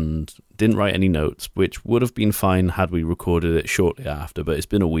and didn't write any notes, which would have been fine had we recorded it shortly after, but it's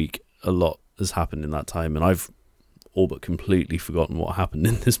been a week. A lot has happened in that time, and I've all but completely forgotten what happened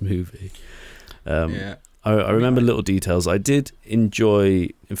in this movie. I remember little details. I did enjoy,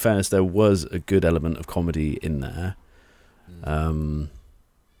 in fairness, there was a good element of comedy in there.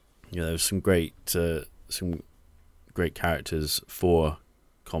 There was some great characters for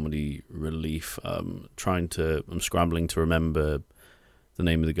comedy relief. I'm scrambling to remember the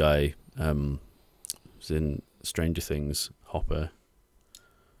name of the guy. Was in Stranger Things, Hopper.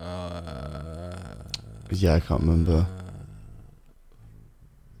 Yeah, I can't remember.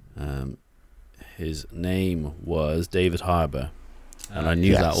 His name was David Harbour, and I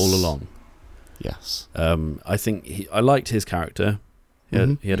knew that all along. Yes. I think I liked his character.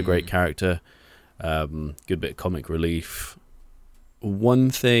 He had a great character. Good bit of comic relief. One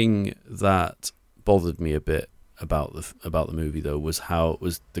thing that bothered me a bit about the movie, though, was how it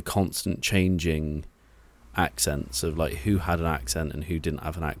was the constant changing accents of like who had an accent and who didn't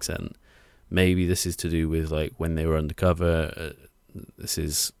have an accent. Maybe this is to do with like when they were undercover. This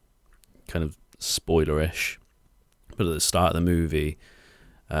is kind of spoilerish, but at the start of the movie,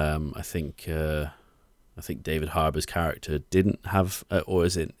 I think David Harbour's character didn't have,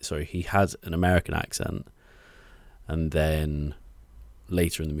 he had an American accent, and then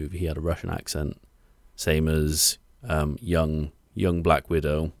later in the movie he had a Russian accent, same as young Black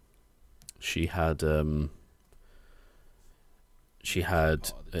Widow. She had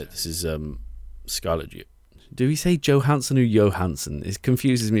this is Scarlett. Do we say Johansson or Johansson? It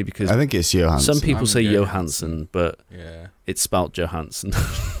confuses me because I think it's Johansson. Some people say Johansson, but yeah, it's spelt Johansson.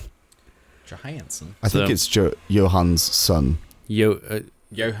 Johansson. I think it's Johan's son.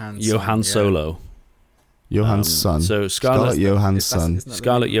 Johan Solo. Johan's son. So Scarlett Johan's son.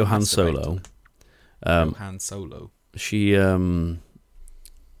 Scarlett Johan Solo. Johan Solo. She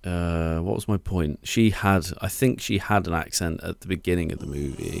what was my point? I think she had an accent at the beginning of the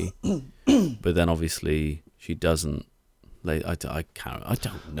movie, but then obviously she doesn't. I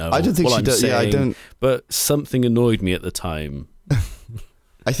don't know. I don't think she does. Yeah, I don't. But something annoyed me at the time.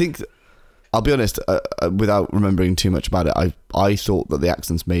 I think, I'll be honest, without remembering too much about it, I thought that the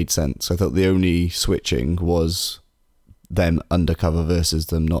accents made sense. I thought the only switching was them undercover versus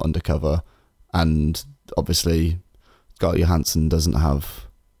them not undercover, and obviously Scarlett Johansson doesn't have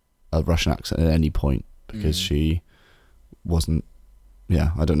a Russian accent at any point because she wasn't.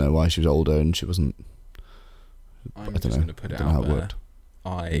 Yeah, I don't know why she was older and she wasn't. I'm just going to put it out there.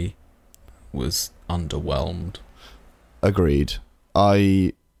 I was underwhelmed. Agreed.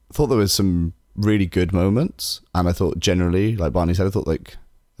 I thought there was some really good moments, and I thought generally, like Barney said, I thought like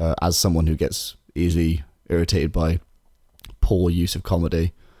as someone who gets easily irritated by poor use of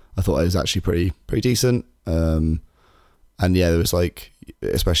comedy, I thought it was actually pretty decent. And yeah, there was like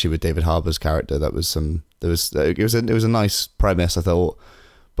especially with David Harbour's character, it was a nice premise, I thought,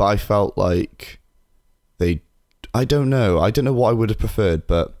 but I felt like I don't know what I would have preferred,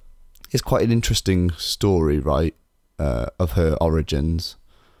 but it's quite an interesting story, right, of her origins,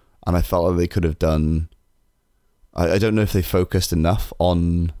 and I felt like they could have done. I don't know if they focused enough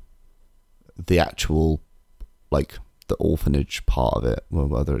on the actual, like, the orphanage part of it, well,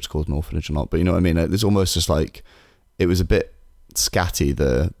 whether it's called an orphanage or not, but you know what I mean. It's almost just like it was a bit scatty,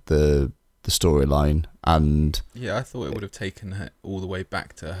 the storyline, and yeah, I thought it would have taken her all the way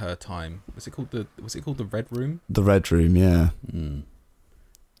back to her time. Was it called the Red Room? The Red Room, yeah.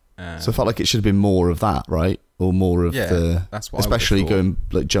 So I felt like it should have been more of that, right, or more of that's what especially going,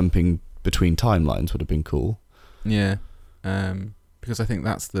 like, jumping between timelines would have been cool. Yeah, because I think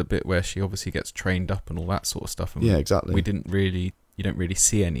that's the bit where she obviously gets trained up and all that sort of stuff. And yeah, exactly. You don't really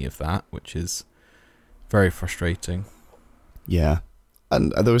see any of that, which is very frustrating. Yeah,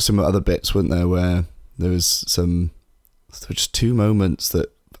 and there were some other bits, weren't there, where there was just two moments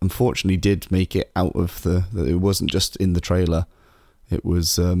that unfortunately did make it out of that it wasn't just in the trailer. It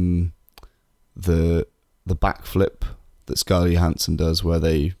was the backflip that Scarlett Johansson does, where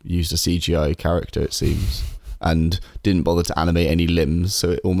they used a CGI character, it seems, and didn't bother to animate any limbs,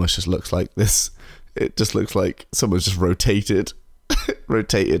 so it almost just looks like this. It just looks like someone's just rotated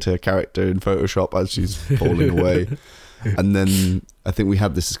her character in Photoshop as she's falling away. And then I think we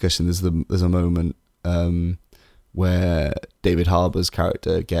had this discussion. There's a moment where David Harbour's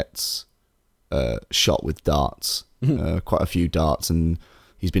character gets shot with darts, quite a few darts, and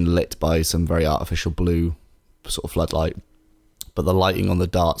he's been lit by some very artificial blue sort of floodlight. But the lighting on the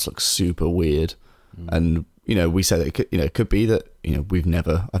darts looks super weird, and you know, we said it could be that, you know,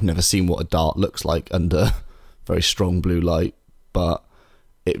 I've never seen what a dart looks like under very strong blue light, but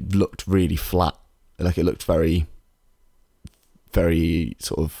it looked really flat. Like, it looked very, very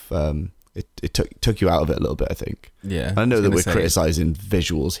sort of it took you out of it a little bit, I think. Yeah, I know that we're criticizing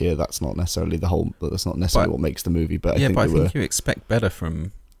visuals here. That's not necessarily what makes the movie. But I think you expect better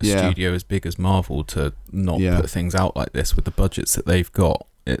from a studio as big as Marvel to not put things out like this with the budgets that they've got.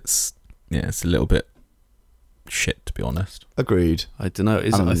 It's a little bit shit, to be honest. Agreed. I don't know.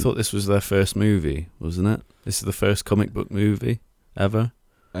 I thought this was their first movie, wasn't it? This is the first comic book movie ever.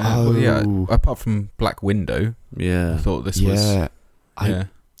 Well, yeah, apart from Black Widow. Yeah, I thought this was.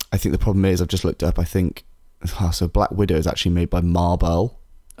 I think the problem is, I've just looked up. I think so. Black Widow is actually made by Marvel.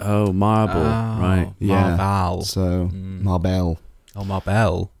 Oh, Marvel, right? Yeah. Marvel. So Marvel. Oh,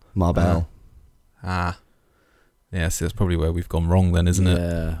 Marvel. Yeah, so that's probably where we've gone wrong then, isn't it?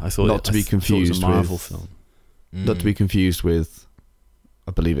 Yeah, I thought not to be confused with a Marvel film. Not to be confused with,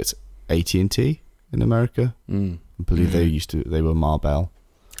 I believe it's AT&T in America. I believe they were Marvel.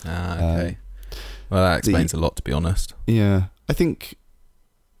 Okay. Well, that explains a lot, to be honest. Yeah, I think.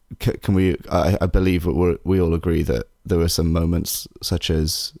 Can we? I believe we all agree that there were some moments, such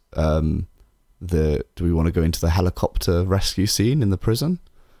as do we want to go into the helicopter rescue scene in the prison?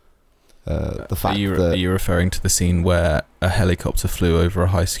 The fact are you referring to the scene where a helicopter flew over a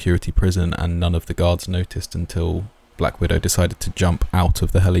high security prison and none of the guards noticed until Black Widow decided to jump out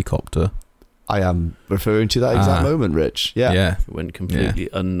of the helicopter? I am referring to that exact moment, Rich. Yeah. It went completely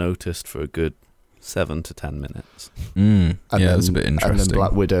unnoticed for a good 7 to 10 minutes. And it was a bit interesting. And then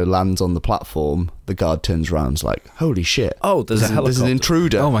Black Widow lands on the platform. The guard turns around and is like, holy shit. Oh, there's a helicopter. There's an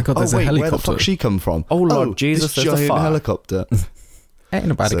intruder. Oh my God, there's a helicopter. Where the fuck she come from? Oh, Lord Jesus, this there's a giant fire. helicopter. Ain't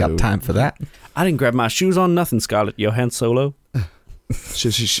nobody got time for that. I didn't grab my shoes on nothing, Scarlett Johansson Solo.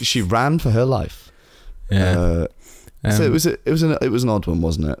 She ran for her life. Yeah. So it was an odd one,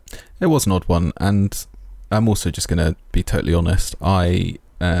 wasn't it? It was an odd one, and I'm also just going to be totally honest. I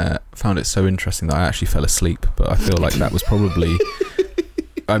found it so interesting that I actually fell asleep, but I feel like that was probably...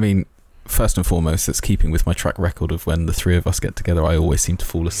 I mean, first and foremost, it's keeping with my track record of when the three of us get together, I always seem to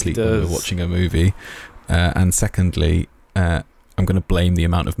fall asleep when we're watching a movie. And secondly, I'm going to blame the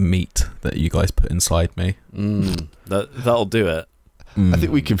amount of meat that you guys put inside me. That'll do it. I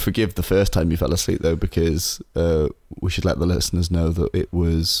think we can forgive the first time you fell asleep, though, because we should let the listeners know that it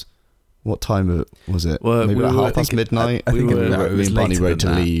was... What time was it? Well, maybe about 12:30 midnight. I think me and Bonnie rode to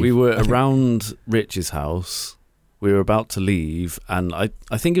leave. We were around Rich's house. We were about to leave, and I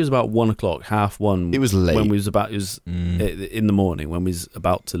think it was about 1 o'clock, 1:30. It was late. When we was about, it was in the morning when we was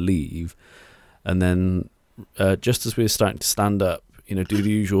about to leave, and then just as we were starting to stand up, do the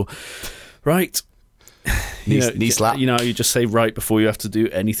usual, right? Knee slap. You just say right before you have to do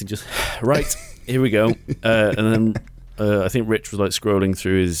anything. Just right. Here we go. And then I think Rich was like scrolling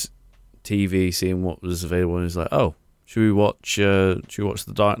through his TV, seeing what was available, and he's like, "Oh, should we watch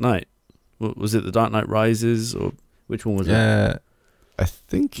The Dark Knight? Was it The Dark Knight Rises, or which one was it?" I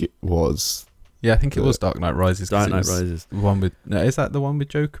think it was. Yeah, I think it was Dark Knight Rises. Dark Knight Rises. Rises. The one with is that the one with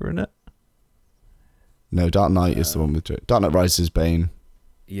Joker in it? No, Dark Knight is the one with Dark Knight Rises, Bane.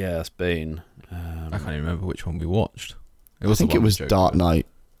 Yeah, that's Bane. I can't even remember which one we watched. I think it was Dark Knight.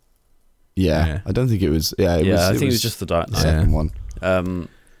 Yeah, I don't think it was. Yeah, I think it was just the Dark Knight. Second one.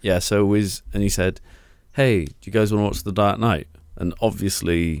 Yeah, so and he said, "Hey, do you guys want to watch the Dark Knight?" And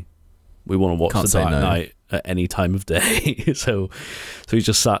obviously, we want to watch Can't the say Dark no. Knight at any time of day. so he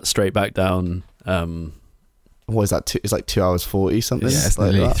just sat straight back down. What is that? It's like 2 hours 40 something. Yeah, it's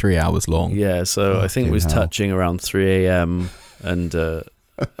like nearly that. 3 hours long. Yeah, so I think it was Fucking hell. touching around 3 a.m. and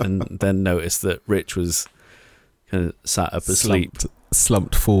then noticed that Rich was kind of sat up asleep,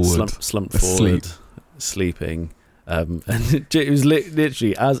 slumped forward, slumped asleep. forward, sleeping. And it was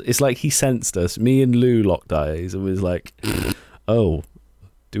literally it's like he sensed us. Me and Lou locked eyes and was like, "Oh,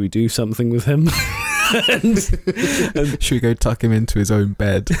 do we do something with him?" and Should we go tuck him into his own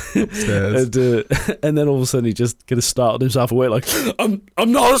bed upstairs? and then all of a sudden he just kind of startled himself awake, like,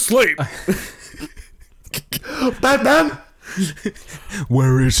 "I'm not asleep." Batman,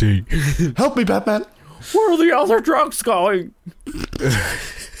 Where is he? help me, Batman. Where are the other drugs going?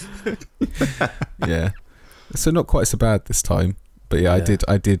 Yeah. So not quite so bad this time, but yeah, Yeah.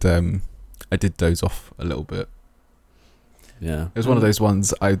 I did doze off a little bit. Yeah, It was one of those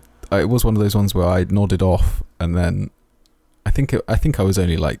ones. It was one of those ones where I nodded off, and then I think I was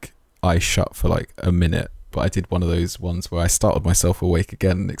only like eyes shut for like a minute. But I did one of those ones where I startled myself awake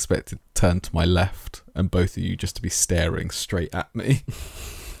again and expected to turn to my left, and both of you just to be staring straight at me.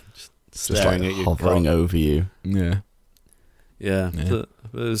 Just like staring at you, hovering over you. Yeah. Yeah, Yeah. so it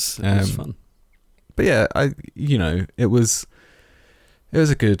was fun. But yeah, it was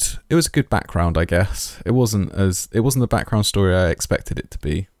a good background, I guess. It wasn't the background story I expected it to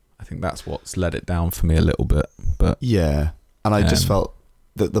be. I think that's what's let it down for me a little bit. But Yeah, and I just felt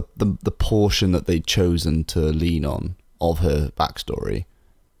that the portion that they'd chosen to lean on of her backstory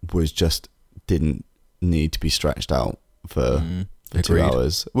was just didn't need to be stretched out for 2 agreed.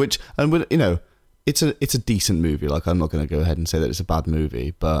 hours. Which, and you know, it's a decent movie. Like, I'm not going to go ahead and say that it's a bad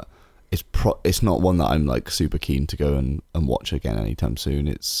movie, but it's not one that I'm like super keen to go and watch again anytime soon.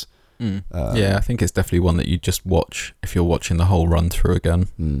 It's yeah, I think it's definitely one that you just watch if you're watching the whole run through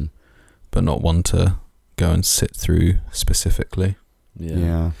again, but not one to go and sit through specifically.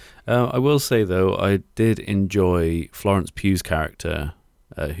 Yeah. I will say though, I did enjoy Florence Pugh's character,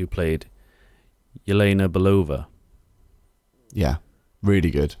 who played Yelena Belova. Yeah, really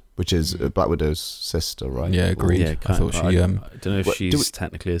good. Which is Black Widow's sister, right? Yeah, agreed. Yeah, I thought she. I don't know if What, she's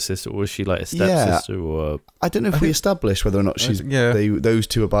technically a sister, or was she like a stepsister, or I don't know if we established whether or not she's those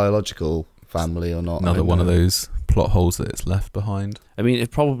two are biological family or not. Another one of those plot holes that it's left behind. I mean, it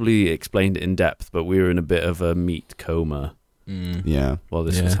probably explained it in depth, but we were in a bit of a meat coma Yeah, while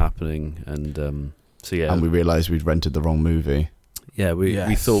this was happening, and so yeah, and we realised we'd rented the wrong movie. yeah,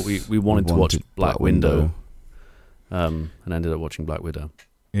 we thought we wanted to watch Black Widow, and ended up watching Black Widow.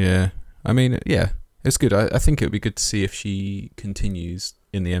 Yeah, I mean, yeah, it's good. I think it would be good to see if she continues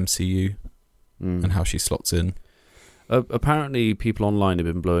in the MCU and how she slots in. Apparently, people online have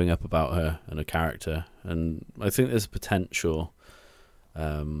been blowing up about her and her character, and I think there's potential.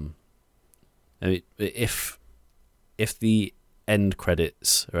 I mean, if the end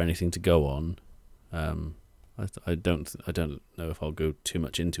credits are anything to go on, I don't know if I'll go too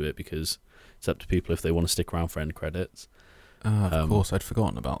much into it, because it's up to people if they want to stick around for end credits. Of course, I'd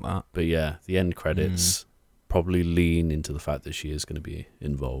forgotten about that. But yeah, the end credits probably lean into the fact that she is going to be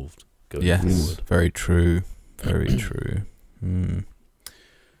involved going forward. Very true. Very true.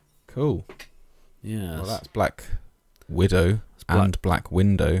 Cool. Yeah. Well, that's Black Widow and Black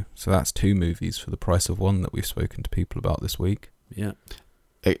Window. So that's 2 movies for the price of 1 that we've spoken to people about this week. Yeah.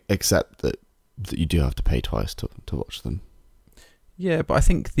 Except that you do have to pay twice to watch them. Yeah, but I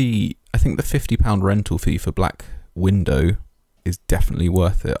think the £50 rental fee for Black Window is definitely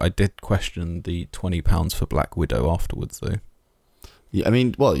worth it. I did question the £20 for Black Widow afterwards, though. Yeah, I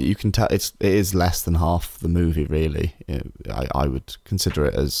mean, well, you can tell it is less than half the movie, really. I would consider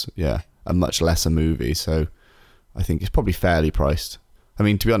it as a much lesser movie, so I think it's probably fairly priced. I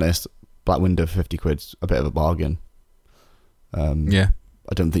mean, to be honest, Black Widow for £50's a bit of a bargain. Yeah,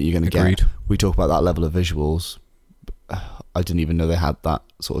 I don't think you're going to get. We talk about that level of visuals. I didn't even know they had that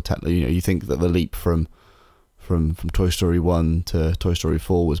sort of you think that the leap from Toy Story 1 to Toy Story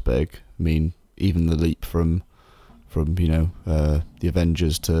 4 was big. I mean, even the leap from the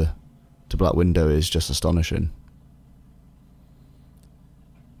Avengers to Black Widow is just astonishing.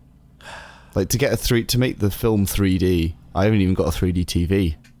 Like, to make the film 3D, I haven't even got a 3D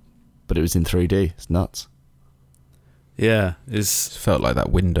TV, but it was in 3D. It's nuts. Yeah, It felt like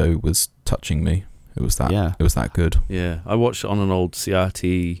that window was touching me. It was that. Yeah. It was that good. Yeah, I watched it on an old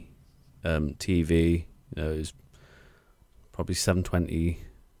CRT TV. It was probably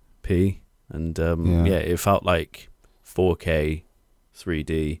 720p, and it felt like 4K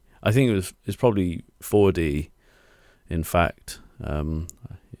 3D. I think it's probably 4D. In fact,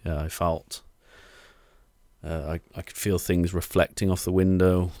 I felt I could feel things reflecting off the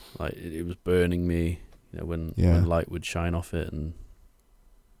window, like it was burning me. When light would shine off it, and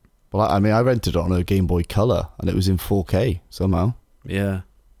Well, I mean, I rented it on a Game Boy Color, and it was in 4K somehow. yeah.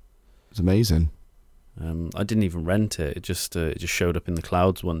 It's amazing. I didn't even rent it. It just showed up in the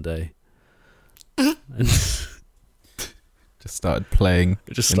clouds one day. And Just started playing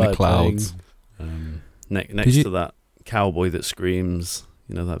it just in started the clouds. playing. Next to that cowboy that screams,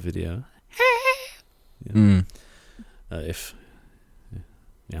 that video. Mm.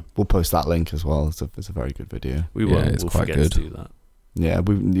 We'll post that link as well. It's a very good video. We won't. It's We'll quite forget good. to do that. Yeah,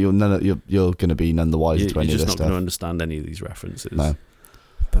 you're going to be none the wiser to You're any of just this not going to stuff. understand any of these references. No.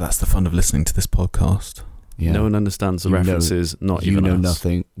 But that's the fun of listening to this podcast. Yeah. No one understands the You know- references. Not You even know us.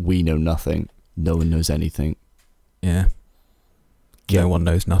 nothing. We know nothing. No one knows anything. Yeah. Yeah. No one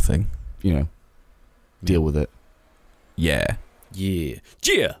knows nothing. Deal with it. Yeah. Yeah.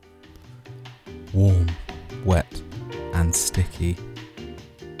 Yeah. Warm, wet, and sticky.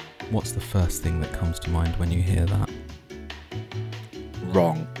 What's the first thing that comes to mind when you hear that?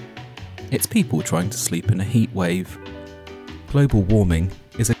 Wrong. It's people trying to sleep in a heat wave. Global warming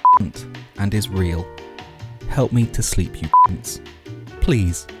is a and is real. Help me to sleep, you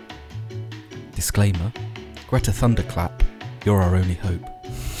please. Disclaimer. Greta Thunderclap, you're our only hope.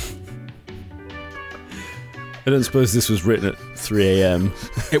 I don't suppose this was written at 3 a.m.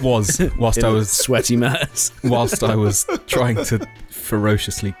 It was whilst in I a was sweaty mess. whilst I was trying to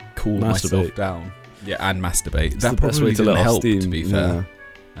ferociously cool Masturbate. myself down. Yeah, and masturbate. It's That the best probably way to didn't let off help, steam. to be fair.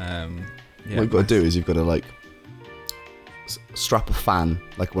 Yeah, What you've got to do is you've got to strap a fan,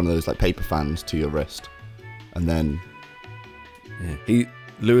 like one of those paper fans, to your wrist, and then Yeah.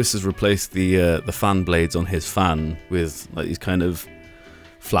 Lewis has replaced the fan blades on his fan with these kind of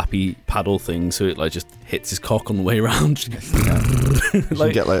flappy paddle things, so it just hits his cock on the way around.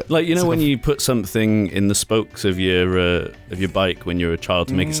 you get when you put something in the spokes of your bike when you're a child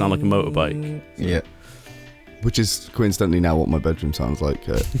to make it sound like a motorbike. Yeah. Which is coincidentally now what my bedroom sounds like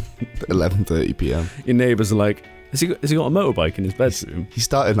at 11:30 p.m. Your neighbours are like, has he got a motorbike in his bedroom? He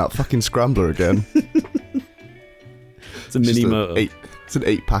started that fucking scrambler again. It's a mini motor. It's an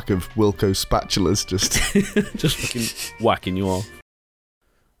 8-pack of Wilco spatulas just just fucking whacking you off.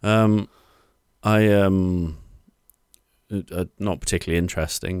 Not particularly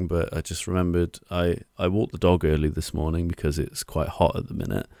interesting, but I just remembered I walked the dog early this morning because it's quite hot at the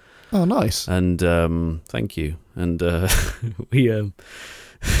minute. Oh, nice. And thank you. And we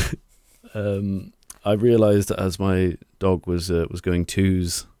I realised that as my dog was going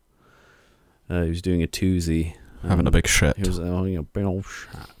twos, he was doing a twosie. Having a big shit. He was having a big old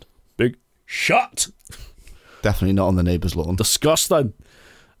shit. Big shut. Definitely not on the neighbour's lawn. Disgusting.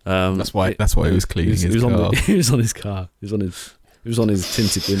 That's why he was cleaning his car. He was on his car. He was on his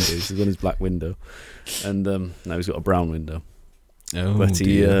tinted windows. He was on his black window, and now he's got a brown window. Oh, But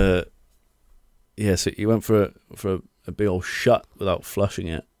dear. so he went for a big old shut without flushing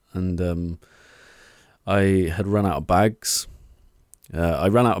it, and I had run out of bags. I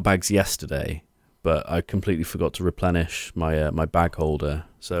ran out of bags yesterday, but I completely forgot to replenish my bag holder.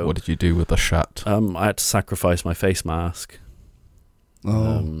 So What did you do with the shut? I had to sacrifice my face mask.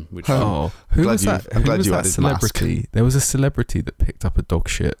 Which Oh, who glad was you- that? I'm Who glad was you that had his mask. celebrity? There was a celebrity that picked up a dog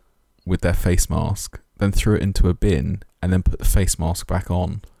shit with their face mask, then threw it into a bin, and then put the face mask back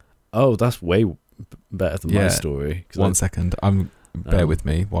on. Oh, that's way better than my Yeah. story. 'cause One second, bear with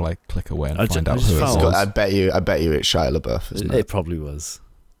me while I click away and I find ju- I out just who it found- was. I bet you it's Shia LaBeouf, isn't it it? probably was.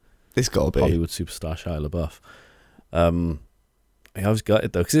 It's got to be. Hollywood superstar Shia LaBeouf. I was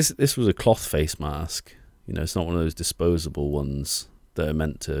gutted though, because this was a cloth face mask. It's not one of those disposable ones that are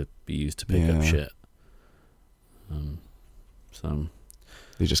meant to be used to pick up Yeah. shit. So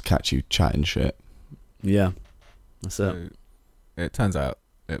They just catch you chatting shit. yeah, that's it. So, it turns out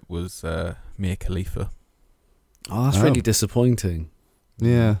it was Mia Khalifa. Oh, that's Oh. really disappointing.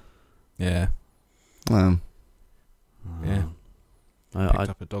 Yeah. Yeah, Um, Yeah. I picked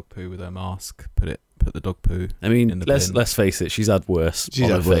up a dog poo with her mask. Put the dog poo. mean, in the let's bin. let's face it. She's had worse. she's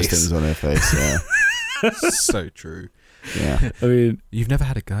on had her worse face. things on her face. Yeah. So true. Yeah. I mean, You've never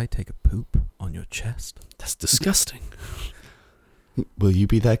had a guy take a poop on your chest? that's disgusting. Will you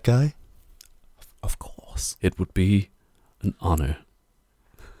be that guy? Of course. It would be an honor.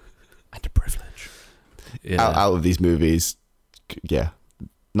 And a privilege. out of these movies,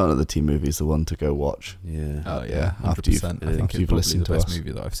 none of the teen movies the one to go watch. Yeah. Oh yeah, 100%. After you've- I think after it's you've probably listened the to best us.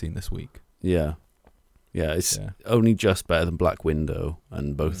 movie that I've seen this week. Yeah. Yeah, it's Yeah. only just better than Black Widow,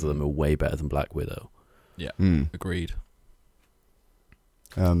 and both of them are way better than Black Widow. Agreed.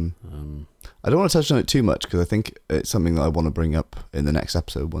 I don't want to touch on it too much because I think it's something that I want to bring up in the next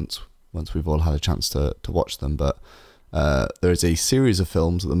episode once we've all had a chance to watch them. But there is a series of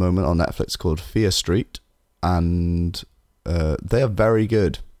films at the moment on Netflix called Fear Street, and they are very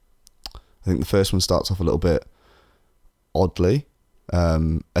good. I think the first one starts off a little bit oddly,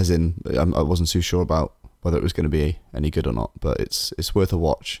 as in I wasn't too sure about whether it was going to be any good or not, but it's worth a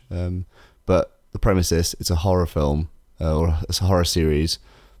watch. But the premise is it's a horror film, or it's a horror series,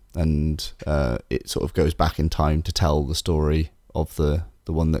 and it sort of goes back in time to tell the story of the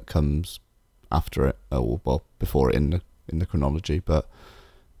one that comes after it, or well, before it in the chronology. But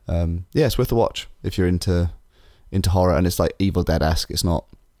it's worth a watch if you're into horror, and it's like Evil Dead-esque. It's not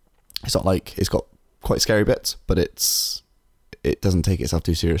like, it's got quite scary bits, but it doesn't take itself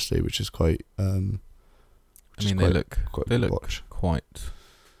too seriously, which is quite. They look quite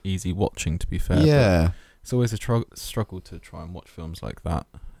easy watching, to be fair. Yeah. But it's always a struggle to try and watch films like that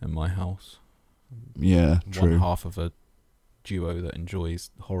in my house. Yeah, true. One half of a duo that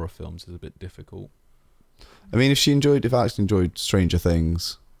enjoys horror films is a bit difficult. I mean, if Alex enjoyed Stranger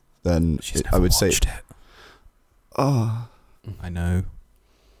Things, then I would say. It. Oh, I know.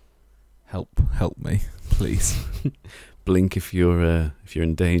 Help me, please. Blink if you're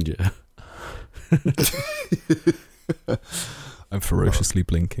in danger. I'm ferociously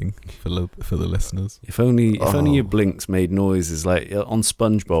blinking for the listeners. If only your blinks made noises like on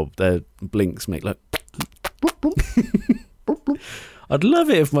SpongeBob. Their blinks make like. I'd love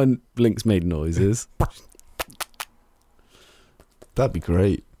it if my blinks made noises. that'd be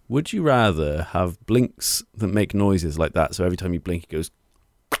great. Would you rather have blinks that make noises like that, so every time you blink it goes,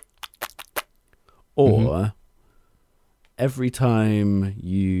 or every time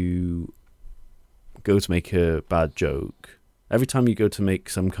you go to make a bad joke, every time you go to make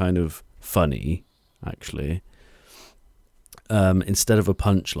some kind of funny, actually, instead of a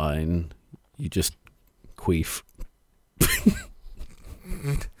punchline, you just queef.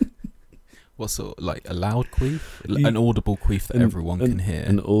 What sort, like a loud queef? An audible queef that everyone can hear?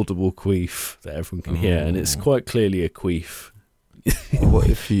 An audible queef that everyone can hear, and it's quite clearly a queef. What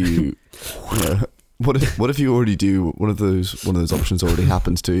if you... What if you already do one of those options already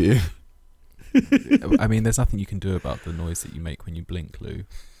happens to you? I mean, there's nothing you can do about the noise that you make when you blink, Lou.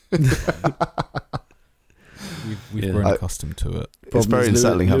 We've grown accustomed to it. It's very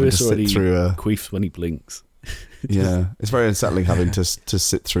unsettling having to sit through a queefs when he blinks. Yeah, it's very unsettling having to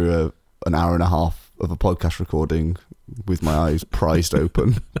sit through an hour and a half of a podcast recording with my eyes prized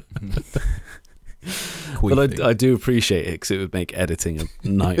open. But I do appreciate it because it would make editing a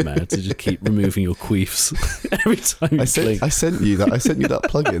nightmare to just keep removing your queefs every time you blink. I sent you that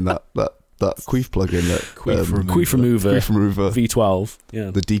plugin, that queef plugin, that Queef remover V12.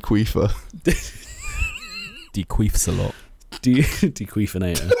 Yeah, the dequeefer. Dequeefs a lot.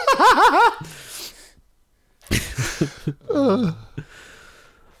 Dequeefinator.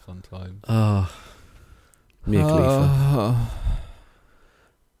 Fun time. Mia Khalifa.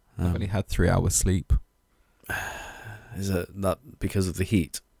 I've only had 3 hours sleep. Is that because of the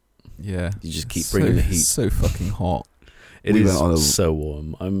heat? Yeah. You just keep bringing the heat. It's so fucking hot. It is so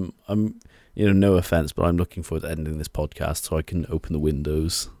warm. I'm no offense, but I'm looking forward to ending this podcast so I can open the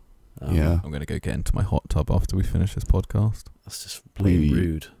windows. Yeah. I'm going to go get into my hot tub after we finish this podcast. That's just plain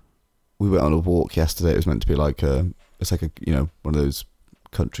rude. We went on a walk yesterday. It was meant to be like one of those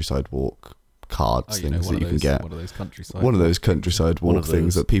countryside walk cards things that you can get. One of those countryside walk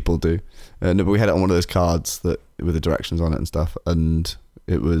things that people do. No, but we had it on one of those cards with the directions on it and stuff, and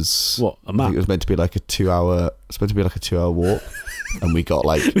it was a map. I think it was meant to be like a 2 hour. It's meant to be like a 2 hour walk, and we got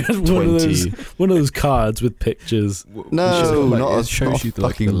like 20. One of those cards with pictures. No, it shows you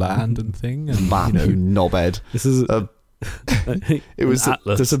like the land and thing. And, map, you knobhead. This is it was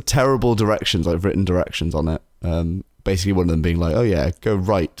there's some terrible directions, like written directions on it. Basically, one of them being like, "Oh yeah, go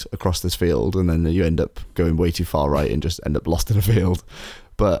right across this field," and then you end up going way too far right and just end up lost in a field.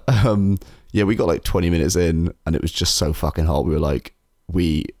 But we got like 20 minutes in, and it was just so fucking hot. We were like,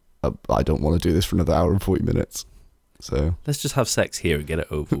 I don't want to do this for another hour and 40 minutes. So let's just have sex here and get it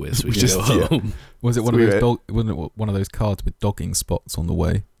over with. So we can go home. Yeah. Was it one of those cards with dogging spots on the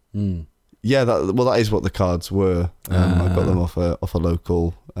way? Mm. Yeah, that is what the cards were. I got them off a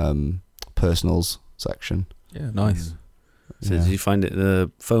local personals section. Yeah, nice. So did you find it in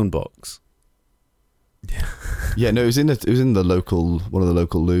a phone box? Yeah. Yeah, no, it was in the local one of the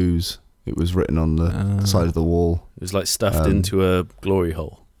local loos. It was written on the side of the wall. It was like stuffed into a glory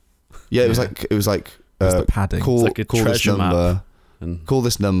hole. Yeah, it was like the padding. Call, It's like a call this treasure map. number. And Call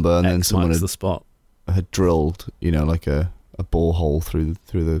this number, and then X someone marks had, the spot. had drilled, like a borehole through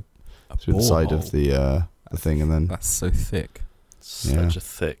the side of the thing, and then That's so thick. Such a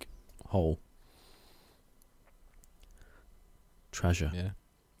thick hole. Treasure. Yeah.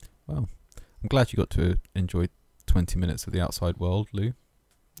 Well, I'm glad you got to enjoy 20 minutes of the outside world, Lou.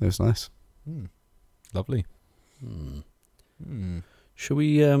 it was nice. Lovely. Should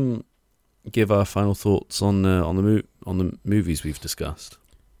we give our final thoughts on the movies we've discussed?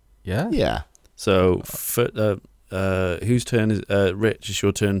 Yeah. Yeah. So, whose turn is Rich? It's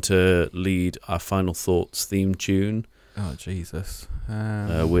your turn to lead our final thoughts theme tune, Oh, Jesus.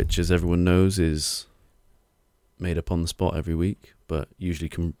 which, as everyone knows, is made up on the spot every week, but usually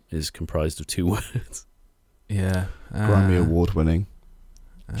is comprised of 2 words. Yeah. Grammy Award winning.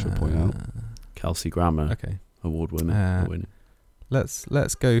 Should point out. Kelsey Grammer, Okay. award winner.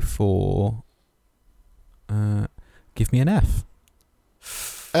 Let's go for give me an F.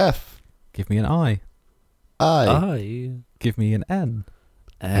 F. Give me an I. I. Give me an N.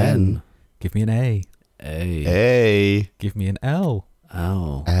 N. Give me an A. A. Give me an L.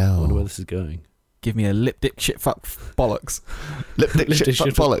 L. I wonder where this is going. Give me a lip dick shit fuck bollocks. Lip dick shit fuck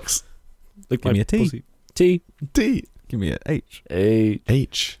bollocks. Look, Give me a T. pussy. T. D. Give me a H. A.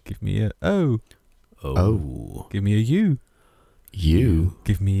 H. Give me a O. O. Give me a U. U.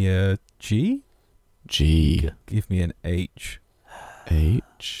 Give me a G. G. Give me an H.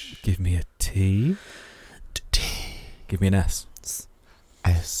 H. Give me a T. T. Give me an S.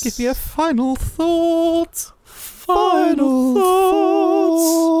 S. Give me a final thought. final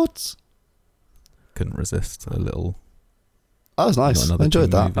thoughts. Couldn't resist a little. That was nice. Another I enjoyed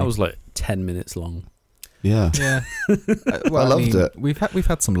team that. movie. That was like 10 minutes long. Yeah. Yeah. I loved it. We've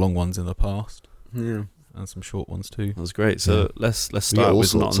had some long ones in the past Yeah. and some short ones too. That was great. So Yeah. let's We get start all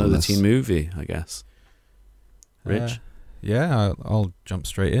with Not sorts on Another this. Teen Movie, I guess. Rich? Yeah, I'll jump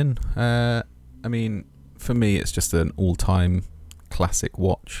straight in. I mean, for me, it's just an all-time classic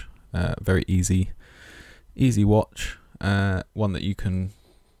watch. Very easy watch. One that you can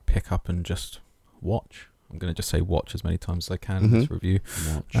pick up and just watch. I'm going to just say watch as many times as I can in this review.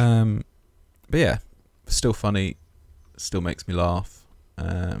 Watch. But yeah, still funny, still makes me laugh.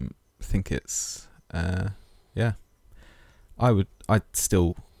 Think it's I'd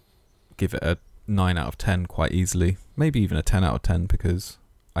still give it a 9 out of 10 quite easily, maybe even a 10 out of 10, because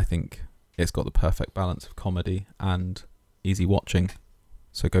I think it's got the perfect balance of comedy and easy watching.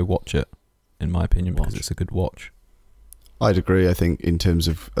 So go watch it, in my opinion, because it's a good watch. I'd agree. I think in terms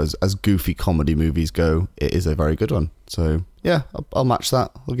of as goofy comedy movies go, it is a very good one. So yeah, I'll match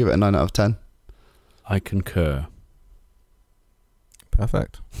that. I'll give it a 9 out of 10. I concur.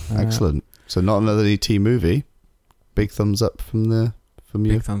 Perfect. Excellent. So Not Another ET movie. Big thumbs up from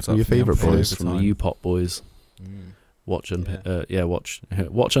your thumbs up your from the favourite Unpaid boys. From Overtime. the U-Pop boys. Watch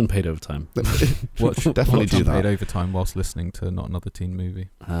watch Unpaid Overtime. Watch Definitely do Unpaid that. Overtime whilst listening to Not Another Teen Movie.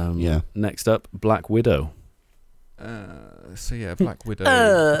 Yeah. Next up, Black Widow. So yeah, Black Widow.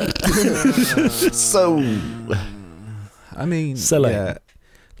 So I mean, Silly. yeah,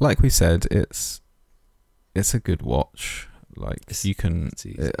 like we said, it's a good watch. Like you can, it's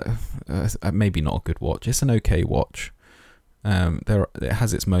easy. maybe not a good watch. It's an okay watch. It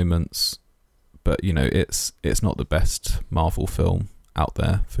has its moments, but you know, it's not the best Marvel film out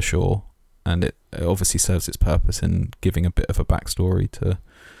there for sure, and it obviously serves its purpose in giving a bit of a backstory to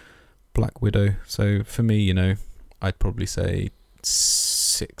Black Widow. So for me, you know, I'd probably say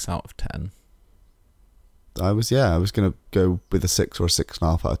 6 out of 10. I was going to go with a 6 or a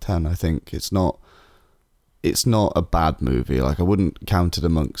 6.5 out of 10. I think it's not a bad movie. Like I wouldn't count it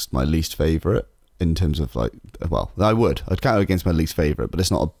amongst my least favourite in terms of like, well, I'd count it against my least favourite, but it's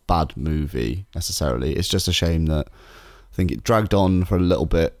not a bad movie necessarily. It's just a shame that I think it dragged on for a little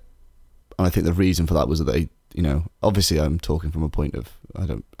bit, and I think the reason for that was that they, you know, obviously I'm talking from a point of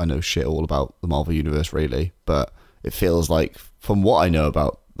I know shit all about the Marvel Universe really, but it feels like from what I know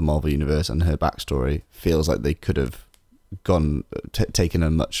about the Marvel Universe and her backstory, feels like they could have taken a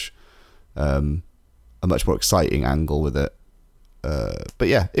much more exciting angle with it. But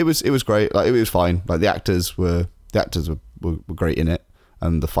yeah, it was great. Like it was fine. Like the actors were great in it,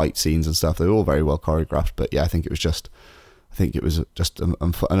 and the fight scenes and stuff, they were all very well choreographed. But yeah, I think it was just an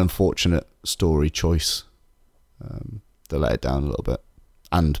unfortunate story choice that let it down a little bit,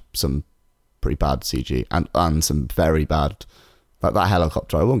 and some pretty bad CG and some very bad, like that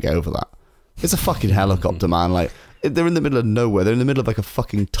helicopter. I won't get over that. It's a fucking helicopter, man. Like they're in the middle of nowhere. They're in the middle of like a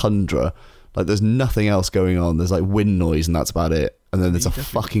fucking tundra. Like there's nothing else going on. There's like wind noise and that's about it. and then there's You a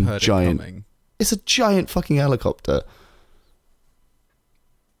definitely fucking heard it giant. coming. It's a giant fucking helicopter.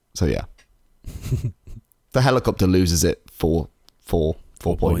 So yeah, the helicopter loses it for four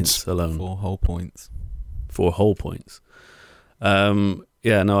points. alone. 4 whole points. 4 whole points.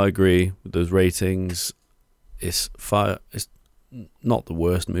 Yeah, no, I agree with those ratings. It's not the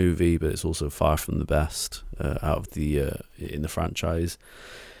worst movie, but it's also far from the best out of the in the franchise.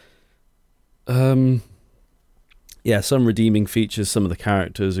 Yeah, some redeeming features. Some of the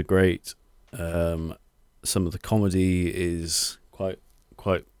characters are great. Some of the comedy is quite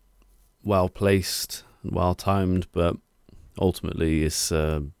well placed and well timed, but ultimately is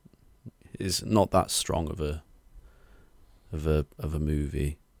not that strong of a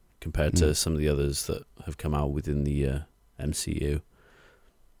movie compared to some of the others that have come out within the MCU.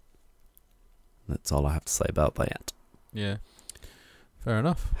 That's all I have to say about that. Yeah. Fair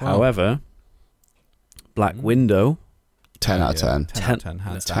enough. Wow. However, Black Widow, 10 out of 10. 10 out of 10,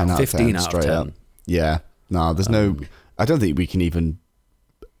 hands 10 down. out of 10, 15 out of straight 10. up. Yeah. No, there's no... I don't think we can even,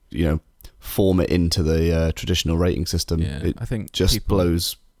 form it into the traditional rating system. Yeah, It I think just people,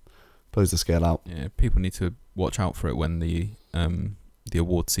 blows the scale out. Yeah, people need to watch out for it when the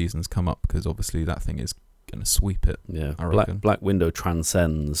award seasons come up, because obviously that thing is going to sweep it. Yeah, I reckon. Black Widow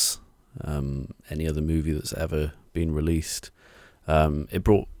transcends any other movie that's ever been released. It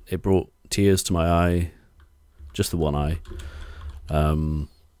brought tears to my eye, just the one eye.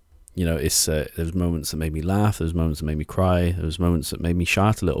 It's there's moments that made me laugh. There's moments that made me cry. There's moments that made me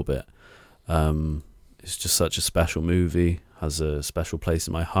shout a little bit. It's just such a special movie. Has a special place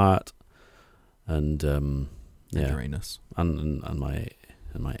in my heart, and yeah, Your anus. and my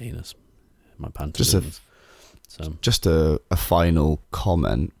anus, my pantaloons. Just a final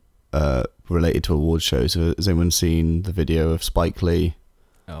comment related to award shows. Has anyone seen the video of Spike Lee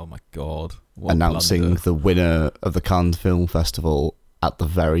Oh my god! What announcing blunder. the winner of the Cannes Film Festival at the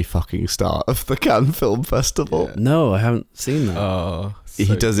very fucking start of the Cannes Film Festival? Yeah. No, I haven't seen that. Oh, He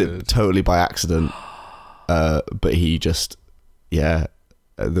so does good. it totally by accident, but he just, there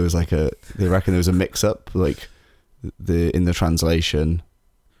was they reckon there was a mix-up, like in the translation.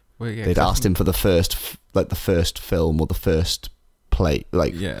 Well, yeah, They'd 'cause I asked him for the first film or the first play,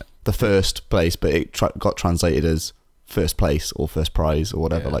 yeah, the first place, but it got translated as first place or first prize or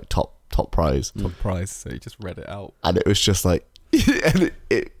whatever, Yeah. like top prize, top prize. So he just read it out. and it was just like, and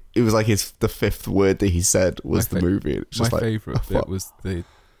it was like the fifth word that he said was My the movie. It's My just like, favourite oh, bit fuck. was the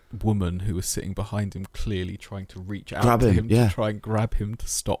woman who was sitting behind him, clearly trying to reach out Grab to him, him yeah. to try and grab him to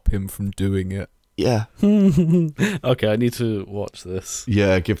stop him from doing it. Yeah, Okay, I need to watch this.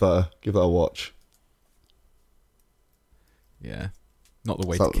 yeah. Give that a watch. Yeah, not the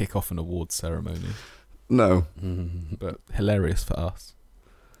way So- to kick off an awards ceremony, No, but hilarious for us.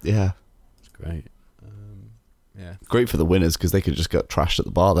 yeah, It's great. Yeah, great for the winners because they could just get trashed at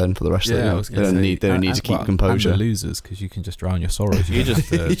the bar then for the rest of the I day. was They gonna don't say, need to and- keep well, composure. And the losers, because you can just drown your sorrows. You don't just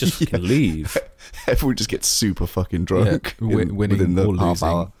have to- you just fucking leave. Everyone just gets super fucking drunk winning within the or half losing,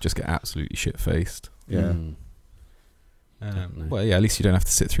 hour. just get absolutely shit faced. Yeah. Definitely. Well, yeah, at least you don't have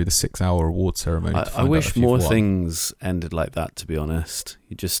to sit through the 6-hour award ceremony. to I find out wish if you've more won. things ended like that, to be honest.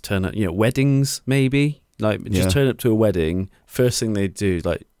 You just turn up, weddings maybe. Like, just Yeah. turn up to a wedding. First thing they do,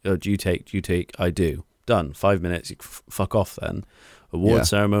 like, oh, do you take? I do. Done. 5 minutes, you fuck off then. Award Yeah.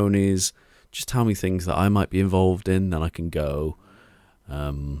 ceremonies, just tell me things that I might be involved in, then I can go.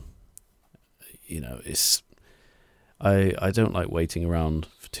 It's... I don't like waiting around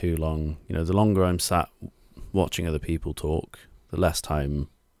for too long. The longer I'm sat watching other people talk, the less time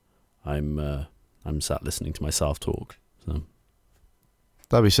I'm sat listening to myself talk. So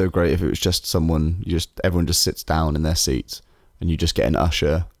That'd be so great if it was just everyone just sits down in their seats and you just get an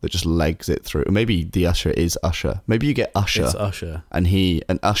usher that just legs it through. Or maybe the usher is Usher. Maybe you get Usher it's Usher.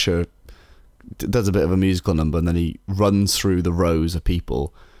 and Usher does a bit of a musical number and then he runs through the rows of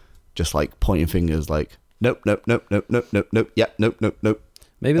people just like pointing fingers like, nope, yep, nope.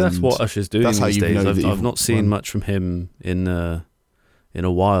 Maybe that's And what Usher's doing that's how these you days. know that I've you've not seen won. much from him in a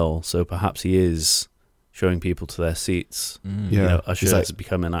while, so perhaps he is showing people to their seats. Yeah. Usher He's like- has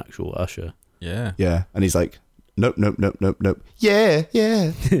become an actual Usher. Yeah. Yeah, and he's like, nope. Yeah.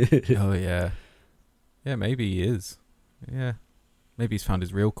 Oh, yeah. Yeah, maybe he is. Yeah. Maybe he's found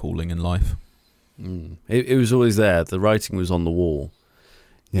his real calling in life. It was always there. The writing was on the wall.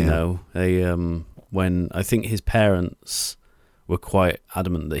 Yeah. When I think his parents were quite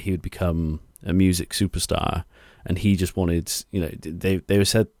adamant that he would become a music superstar, and he just wanted, they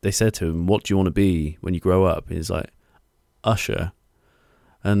said to him, "What do you want to be when you grow up?" And he's like, "Usher,"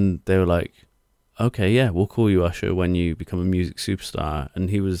 and they were like, "Okay, yeah, we'll call you Usher when you become a music superstar." And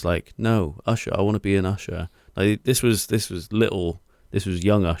he was like, "No, Usher. I want to be an usher. Like, this was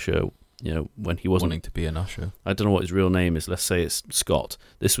young Usher, you know, when he wasn't wanting to be an usher. I don't know what his real name is. Let's say it's Scott.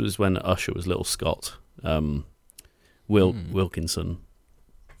 This was when Usher was little Scott. Wilkinson.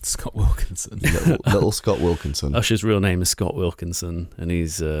 Scott Wilkinson. little Scott Wilkinson. Usher's real name is Scott Wilkinson, and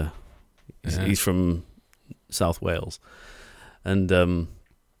he's from South Wales, and and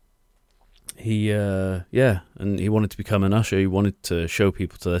he wanted to become an usher. He wanted to show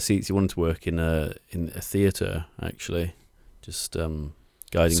people to their seats. He wanted to work in a theatre, actually, just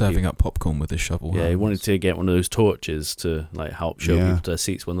guiding serving people. up popcorn with his shovel. Yeah, he wanted to get one of those torches to like help show people to their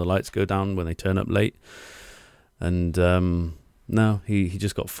seats when the lights go down when they turn up late. And no, he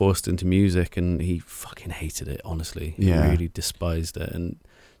just got forced into music, and he fucking hated it. Honestly, he really despised it, and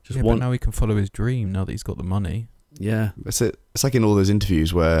just but now he can follow his dream. Now that he's got the money. Yeah, it's like in all those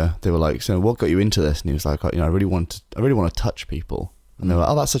interviews where they were like, "So what got you into this?" And he was like, "You know, I really want to touch people." And they were like,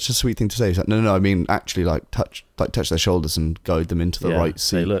 "Oh, that's such a sweet thing to say." He's like, "No, I mean actually like touch their shoulders and guide them into the right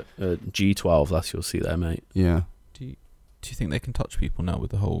seat." Say, look, G12, that's your seat there, mate. Yeah. Do you think they can touch people now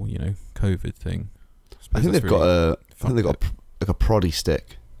with the whole, you know, COVID thing? I think they've got a proddy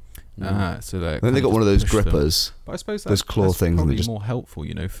stick. So I think they got one of those grippers. But I suppose those claw things, probably and they just more helpful,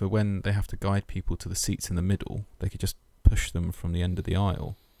 you know, for when they have to guide people to the seats in the middle. They could just push them from the end of the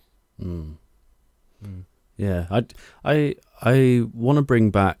aisle. Yeah, I want to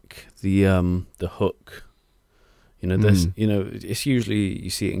bring back the hook. You know, it's usually you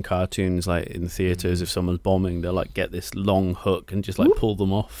see it in cartoons, like in theaters. If someone's bombing, they'll like get this long hook and just like pull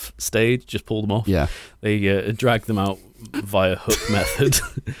them off stage. Just pull them off. Yeah, they drag them out via hook method.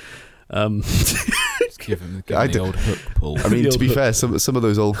 Just give them the old hook pull. I mean, to be fair, some of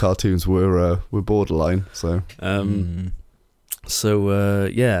those old cartoons were borderline. So,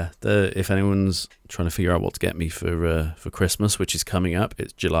 if anyone's trying to figure out what to get me for Christmas, which is coming up,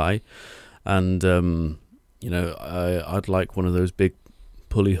 it's July, and you know, I'd like one of those big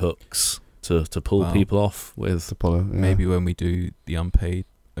pulley hooks to pull people off with. Maybe when we do the unpaid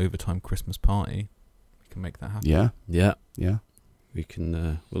overtime Christmas party, we can make that happen. Yeah. We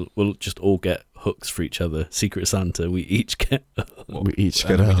can. We'll just all get hooks for each other. Secret Santa. We each get. A hook.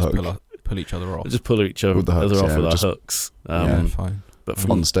 Pull each other off. We'll just pull each other off with our hooks. Fine. But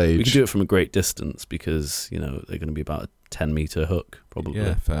on stage, we can do it from a great distance because you know they're going to be about a 10-meter hook probably.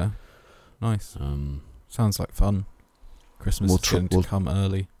 Yeah, fair. Nice. Sounds like fun. Christmas is going to come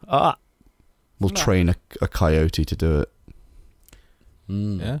early. We'll train a coyote to do it.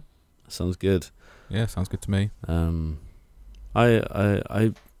 Yeah, sounds good. Yeah, sounds good to me.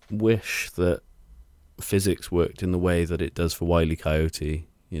 I wish that physics worked in the way that it does for Wile E. Coyote.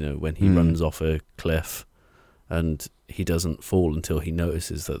 You know, when he runs off a cliff, and he doesn't fall until he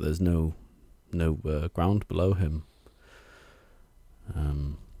notices that there's no ground below him.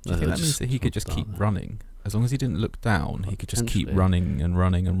 Do you think that means that he could just keep running? As long as he didn't look down, he could just keep running and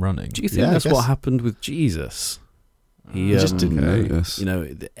running and running. Do you think that's what happened with Jesus? He just didn't notice. You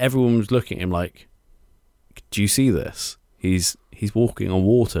know, everyone was looking at him like, do you see this? He's walking on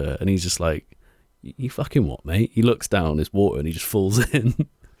water, and he's just like, you fucking what, mate? He looks down, there's water, and he just falls in.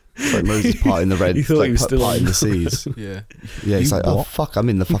 It's like Moses parting the red, he was still parting the seas. Yeah. He's like, oh fuck, I'm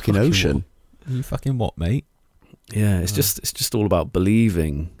in the fucking ocean. You fucking what, mate? Yeah, it's just all about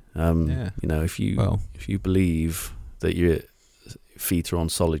believing. You know, if you believe that your feet are on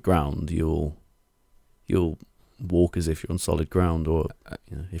solid ground, you'll walk as if you're on solid ground, or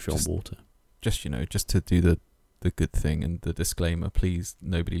you know, if you're on water. Just to do the good thing and the disclaimer, please,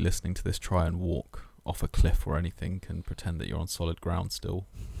 nobody listening to this try and walk off a cliff or anything and pretend that you're on solid ground still,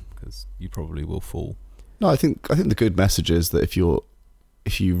 because you probably will fall. No, I think the good message is that if you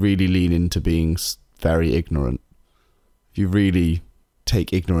really lean into being very ignorant, if you really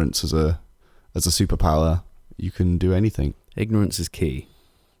take ignorance as a superpower, you can do anything. Ignorance is key.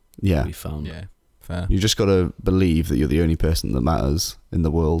 Yeah, we found. Yeah, fair. You just got to believe that you're the only person that matters in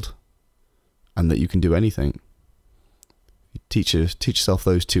the world, and that you can do anything. You teach yourself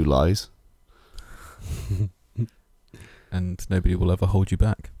those two lies, and nobody will ever hold you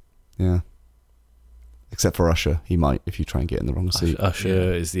back. Yeah. Except for Usher, he might if you try and get in the wrong seat.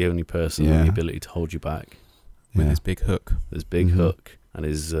 Usher is the only person with the ability to hold you back. With his big hook. His big hook and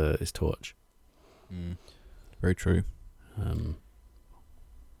his torch. Very true.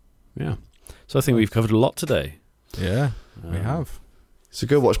 Yeah. So I think we've covered a lot today. Yeah, we have. So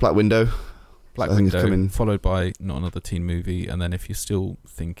go watch Black Widow. Black Widow, followed by Not Another Teen Movie, and then if you're still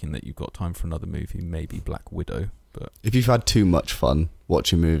thinking that you've got time for another movie, maybe Black Widow. But if you've had too much fun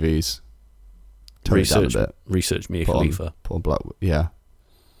watching movies, tone it down a bit. Research Mia Khalifa. Put on Black. Yeah.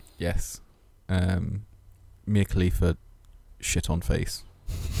 Yes. Mia Khalifa shit on face.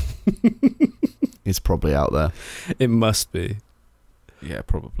 It's probably out there. It must be. Yeah,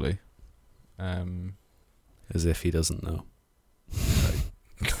 probably. As if he doesn't know.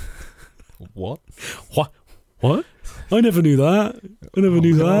 What? What? I never knew that. I never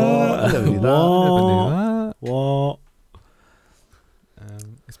knew that. I never knew that. What?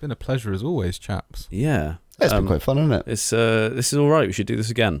 It's been a pleasure as always, chaps. Yeah. It's been quite fun, hasn't it? This is all right. We should do this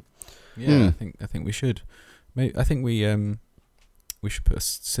again. Yeah, I think we should. I think we should put a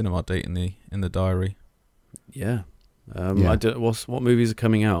cinema date in the diary. Yeah. Yeah. What movies are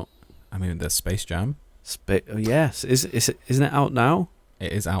coming out? I mean, there's Space Jam. Yes. Isn't it out now?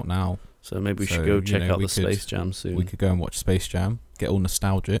 It is out now. So maybe we should go check out the Space Jam soon. We could go and watch Space Jam, get all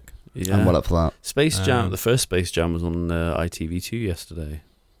nostalgic. Yeah. I'm well up for that. Space Jam. The first Space Jam was on ITV2 yesterday.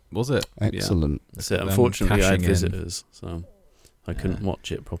 Was it? Excellent. That's it. Unfortunately, I had cashing in. visitors, so I couldn't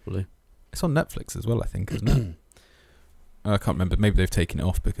watch it properly. It's on Netflix as well, I think, isn't it? I can't remember. Maybe they've taken it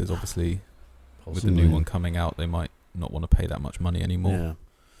off because obviously with the new one coming out, they might not want to pay that much money anymore.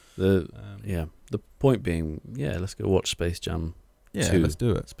 Yeah. The point being, let's go watch Space Jam. Yeah, 2. let's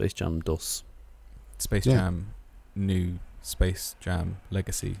do it. Space Jam DOS. Space Jam, new Space Jam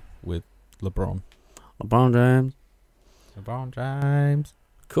Legacy with LeBron. LeBron James.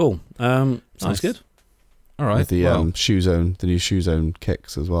 Cool. Sounds Nice. good. All right. With the Shoe Zone, the new Shoe Zone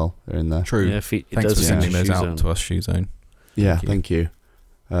kicks as well are in there. True. Yeah, it Thanks does for sending feature those Shoe out Zone. to us, Shoe Zone. Yeah, Thank thank you.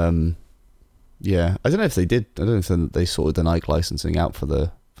 Yeah, I don't know if they did. I don't know if they sorted the Nike licensing out for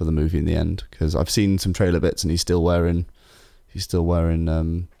the movie in the end, because I've seen some trailer bits and he's still wearing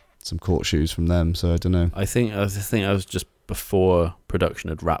some court shoes from them. So I don't know. I think I was just before production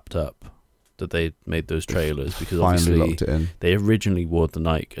had wrapped up that they made those trailers, because Finally obviously locked it in. they originally wore the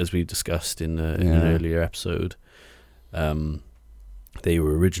Nike, as we discussed in an earlier episode. They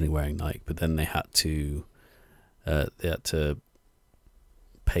were originally wearing Nike, but then they had to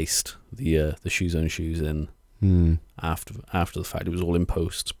paste the Shoe Zone shoes in after the fact. It was all in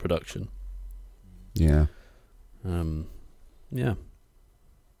post production. Yeah. Yeah.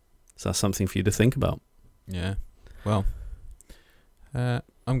 So that's something for you to think about. Yeah. Well,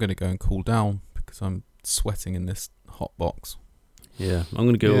 I'm going to go and cool down because I'm sweating in this hot box. Yeah, I'm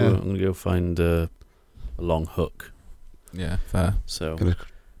gonna go. Yeah. I'm gonna go find a long hook. Yeah, fair. So Gonna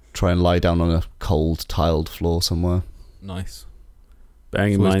try and lie down on a cold tiled floor somewhere. Nice.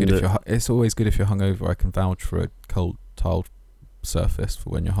 bearing in mind that It's always good if you're hungover. I can vouch for a cold tiled surface for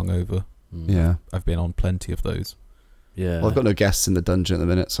when you're hungover. Yeah. I've been on plenty of those. Yeah. Well, I've got no guests in the dungeon at the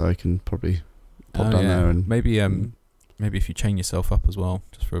minute, so I can probably pop down there and maybe if you chain yourself up as well,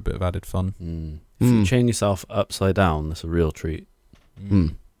 just for a bit of added fun. If you chain yourself upside down, that's a real treat. Yeah.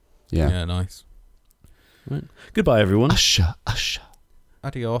 Yeah, nice. Right. Goodbye, everyone. Usher.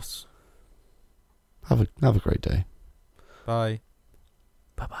 Adios. Have a great day. Bye.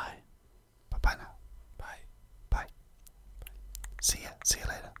 Bye bye. Bye now. Bye. See ya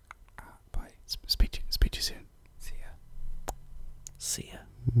later. Bye. Speak to you soon. See ya. See ya.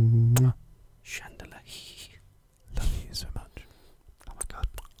 Mwah. Chandelier. Love you so much. Oh my god,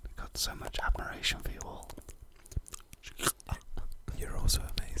 I've got so much admiration for you all. You're also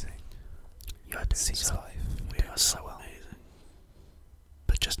amazing. You're doing so life. We are so amazing.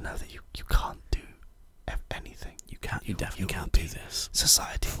 But just know that you can't do anything. You can't. You definitely you can't will do be- this.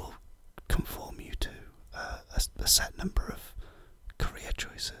 Society will conform you to a set number of career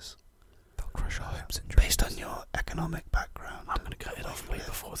choices They'll crush our hopes and based on your economic background. I'm gonna cut it off way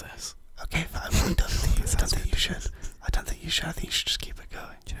before this. Okay, I don't think you should. I don't think you should. I think you should just keep it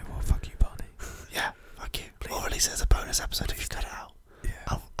going. Do you know what? Fuck you, Barney. Yeah, fuck you. Or at least there's a bonus episode if you cut it out.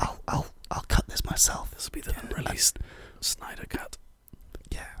 Yeah. I'll cut this myself. This will be the unreleased Snyder cut.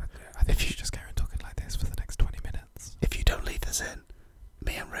 Yeah. I think you should just carry on talking like this for the next 20 minutes. If you don't leave this in,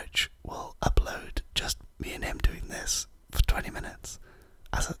 me and Rich will upload just me and him doing this for 20 minutes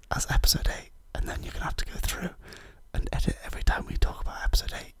as episode 8, and then you're gonna have to go through and edit every time we talk about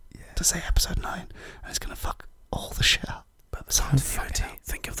episode 8 to say episode 9, and it's gonna fuck all the shit up. But the Sounds continuity. fucked up.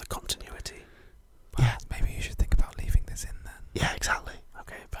 Think of the continuity. Yeah, Maybe you should think about leaving this in then. yeah, exactly.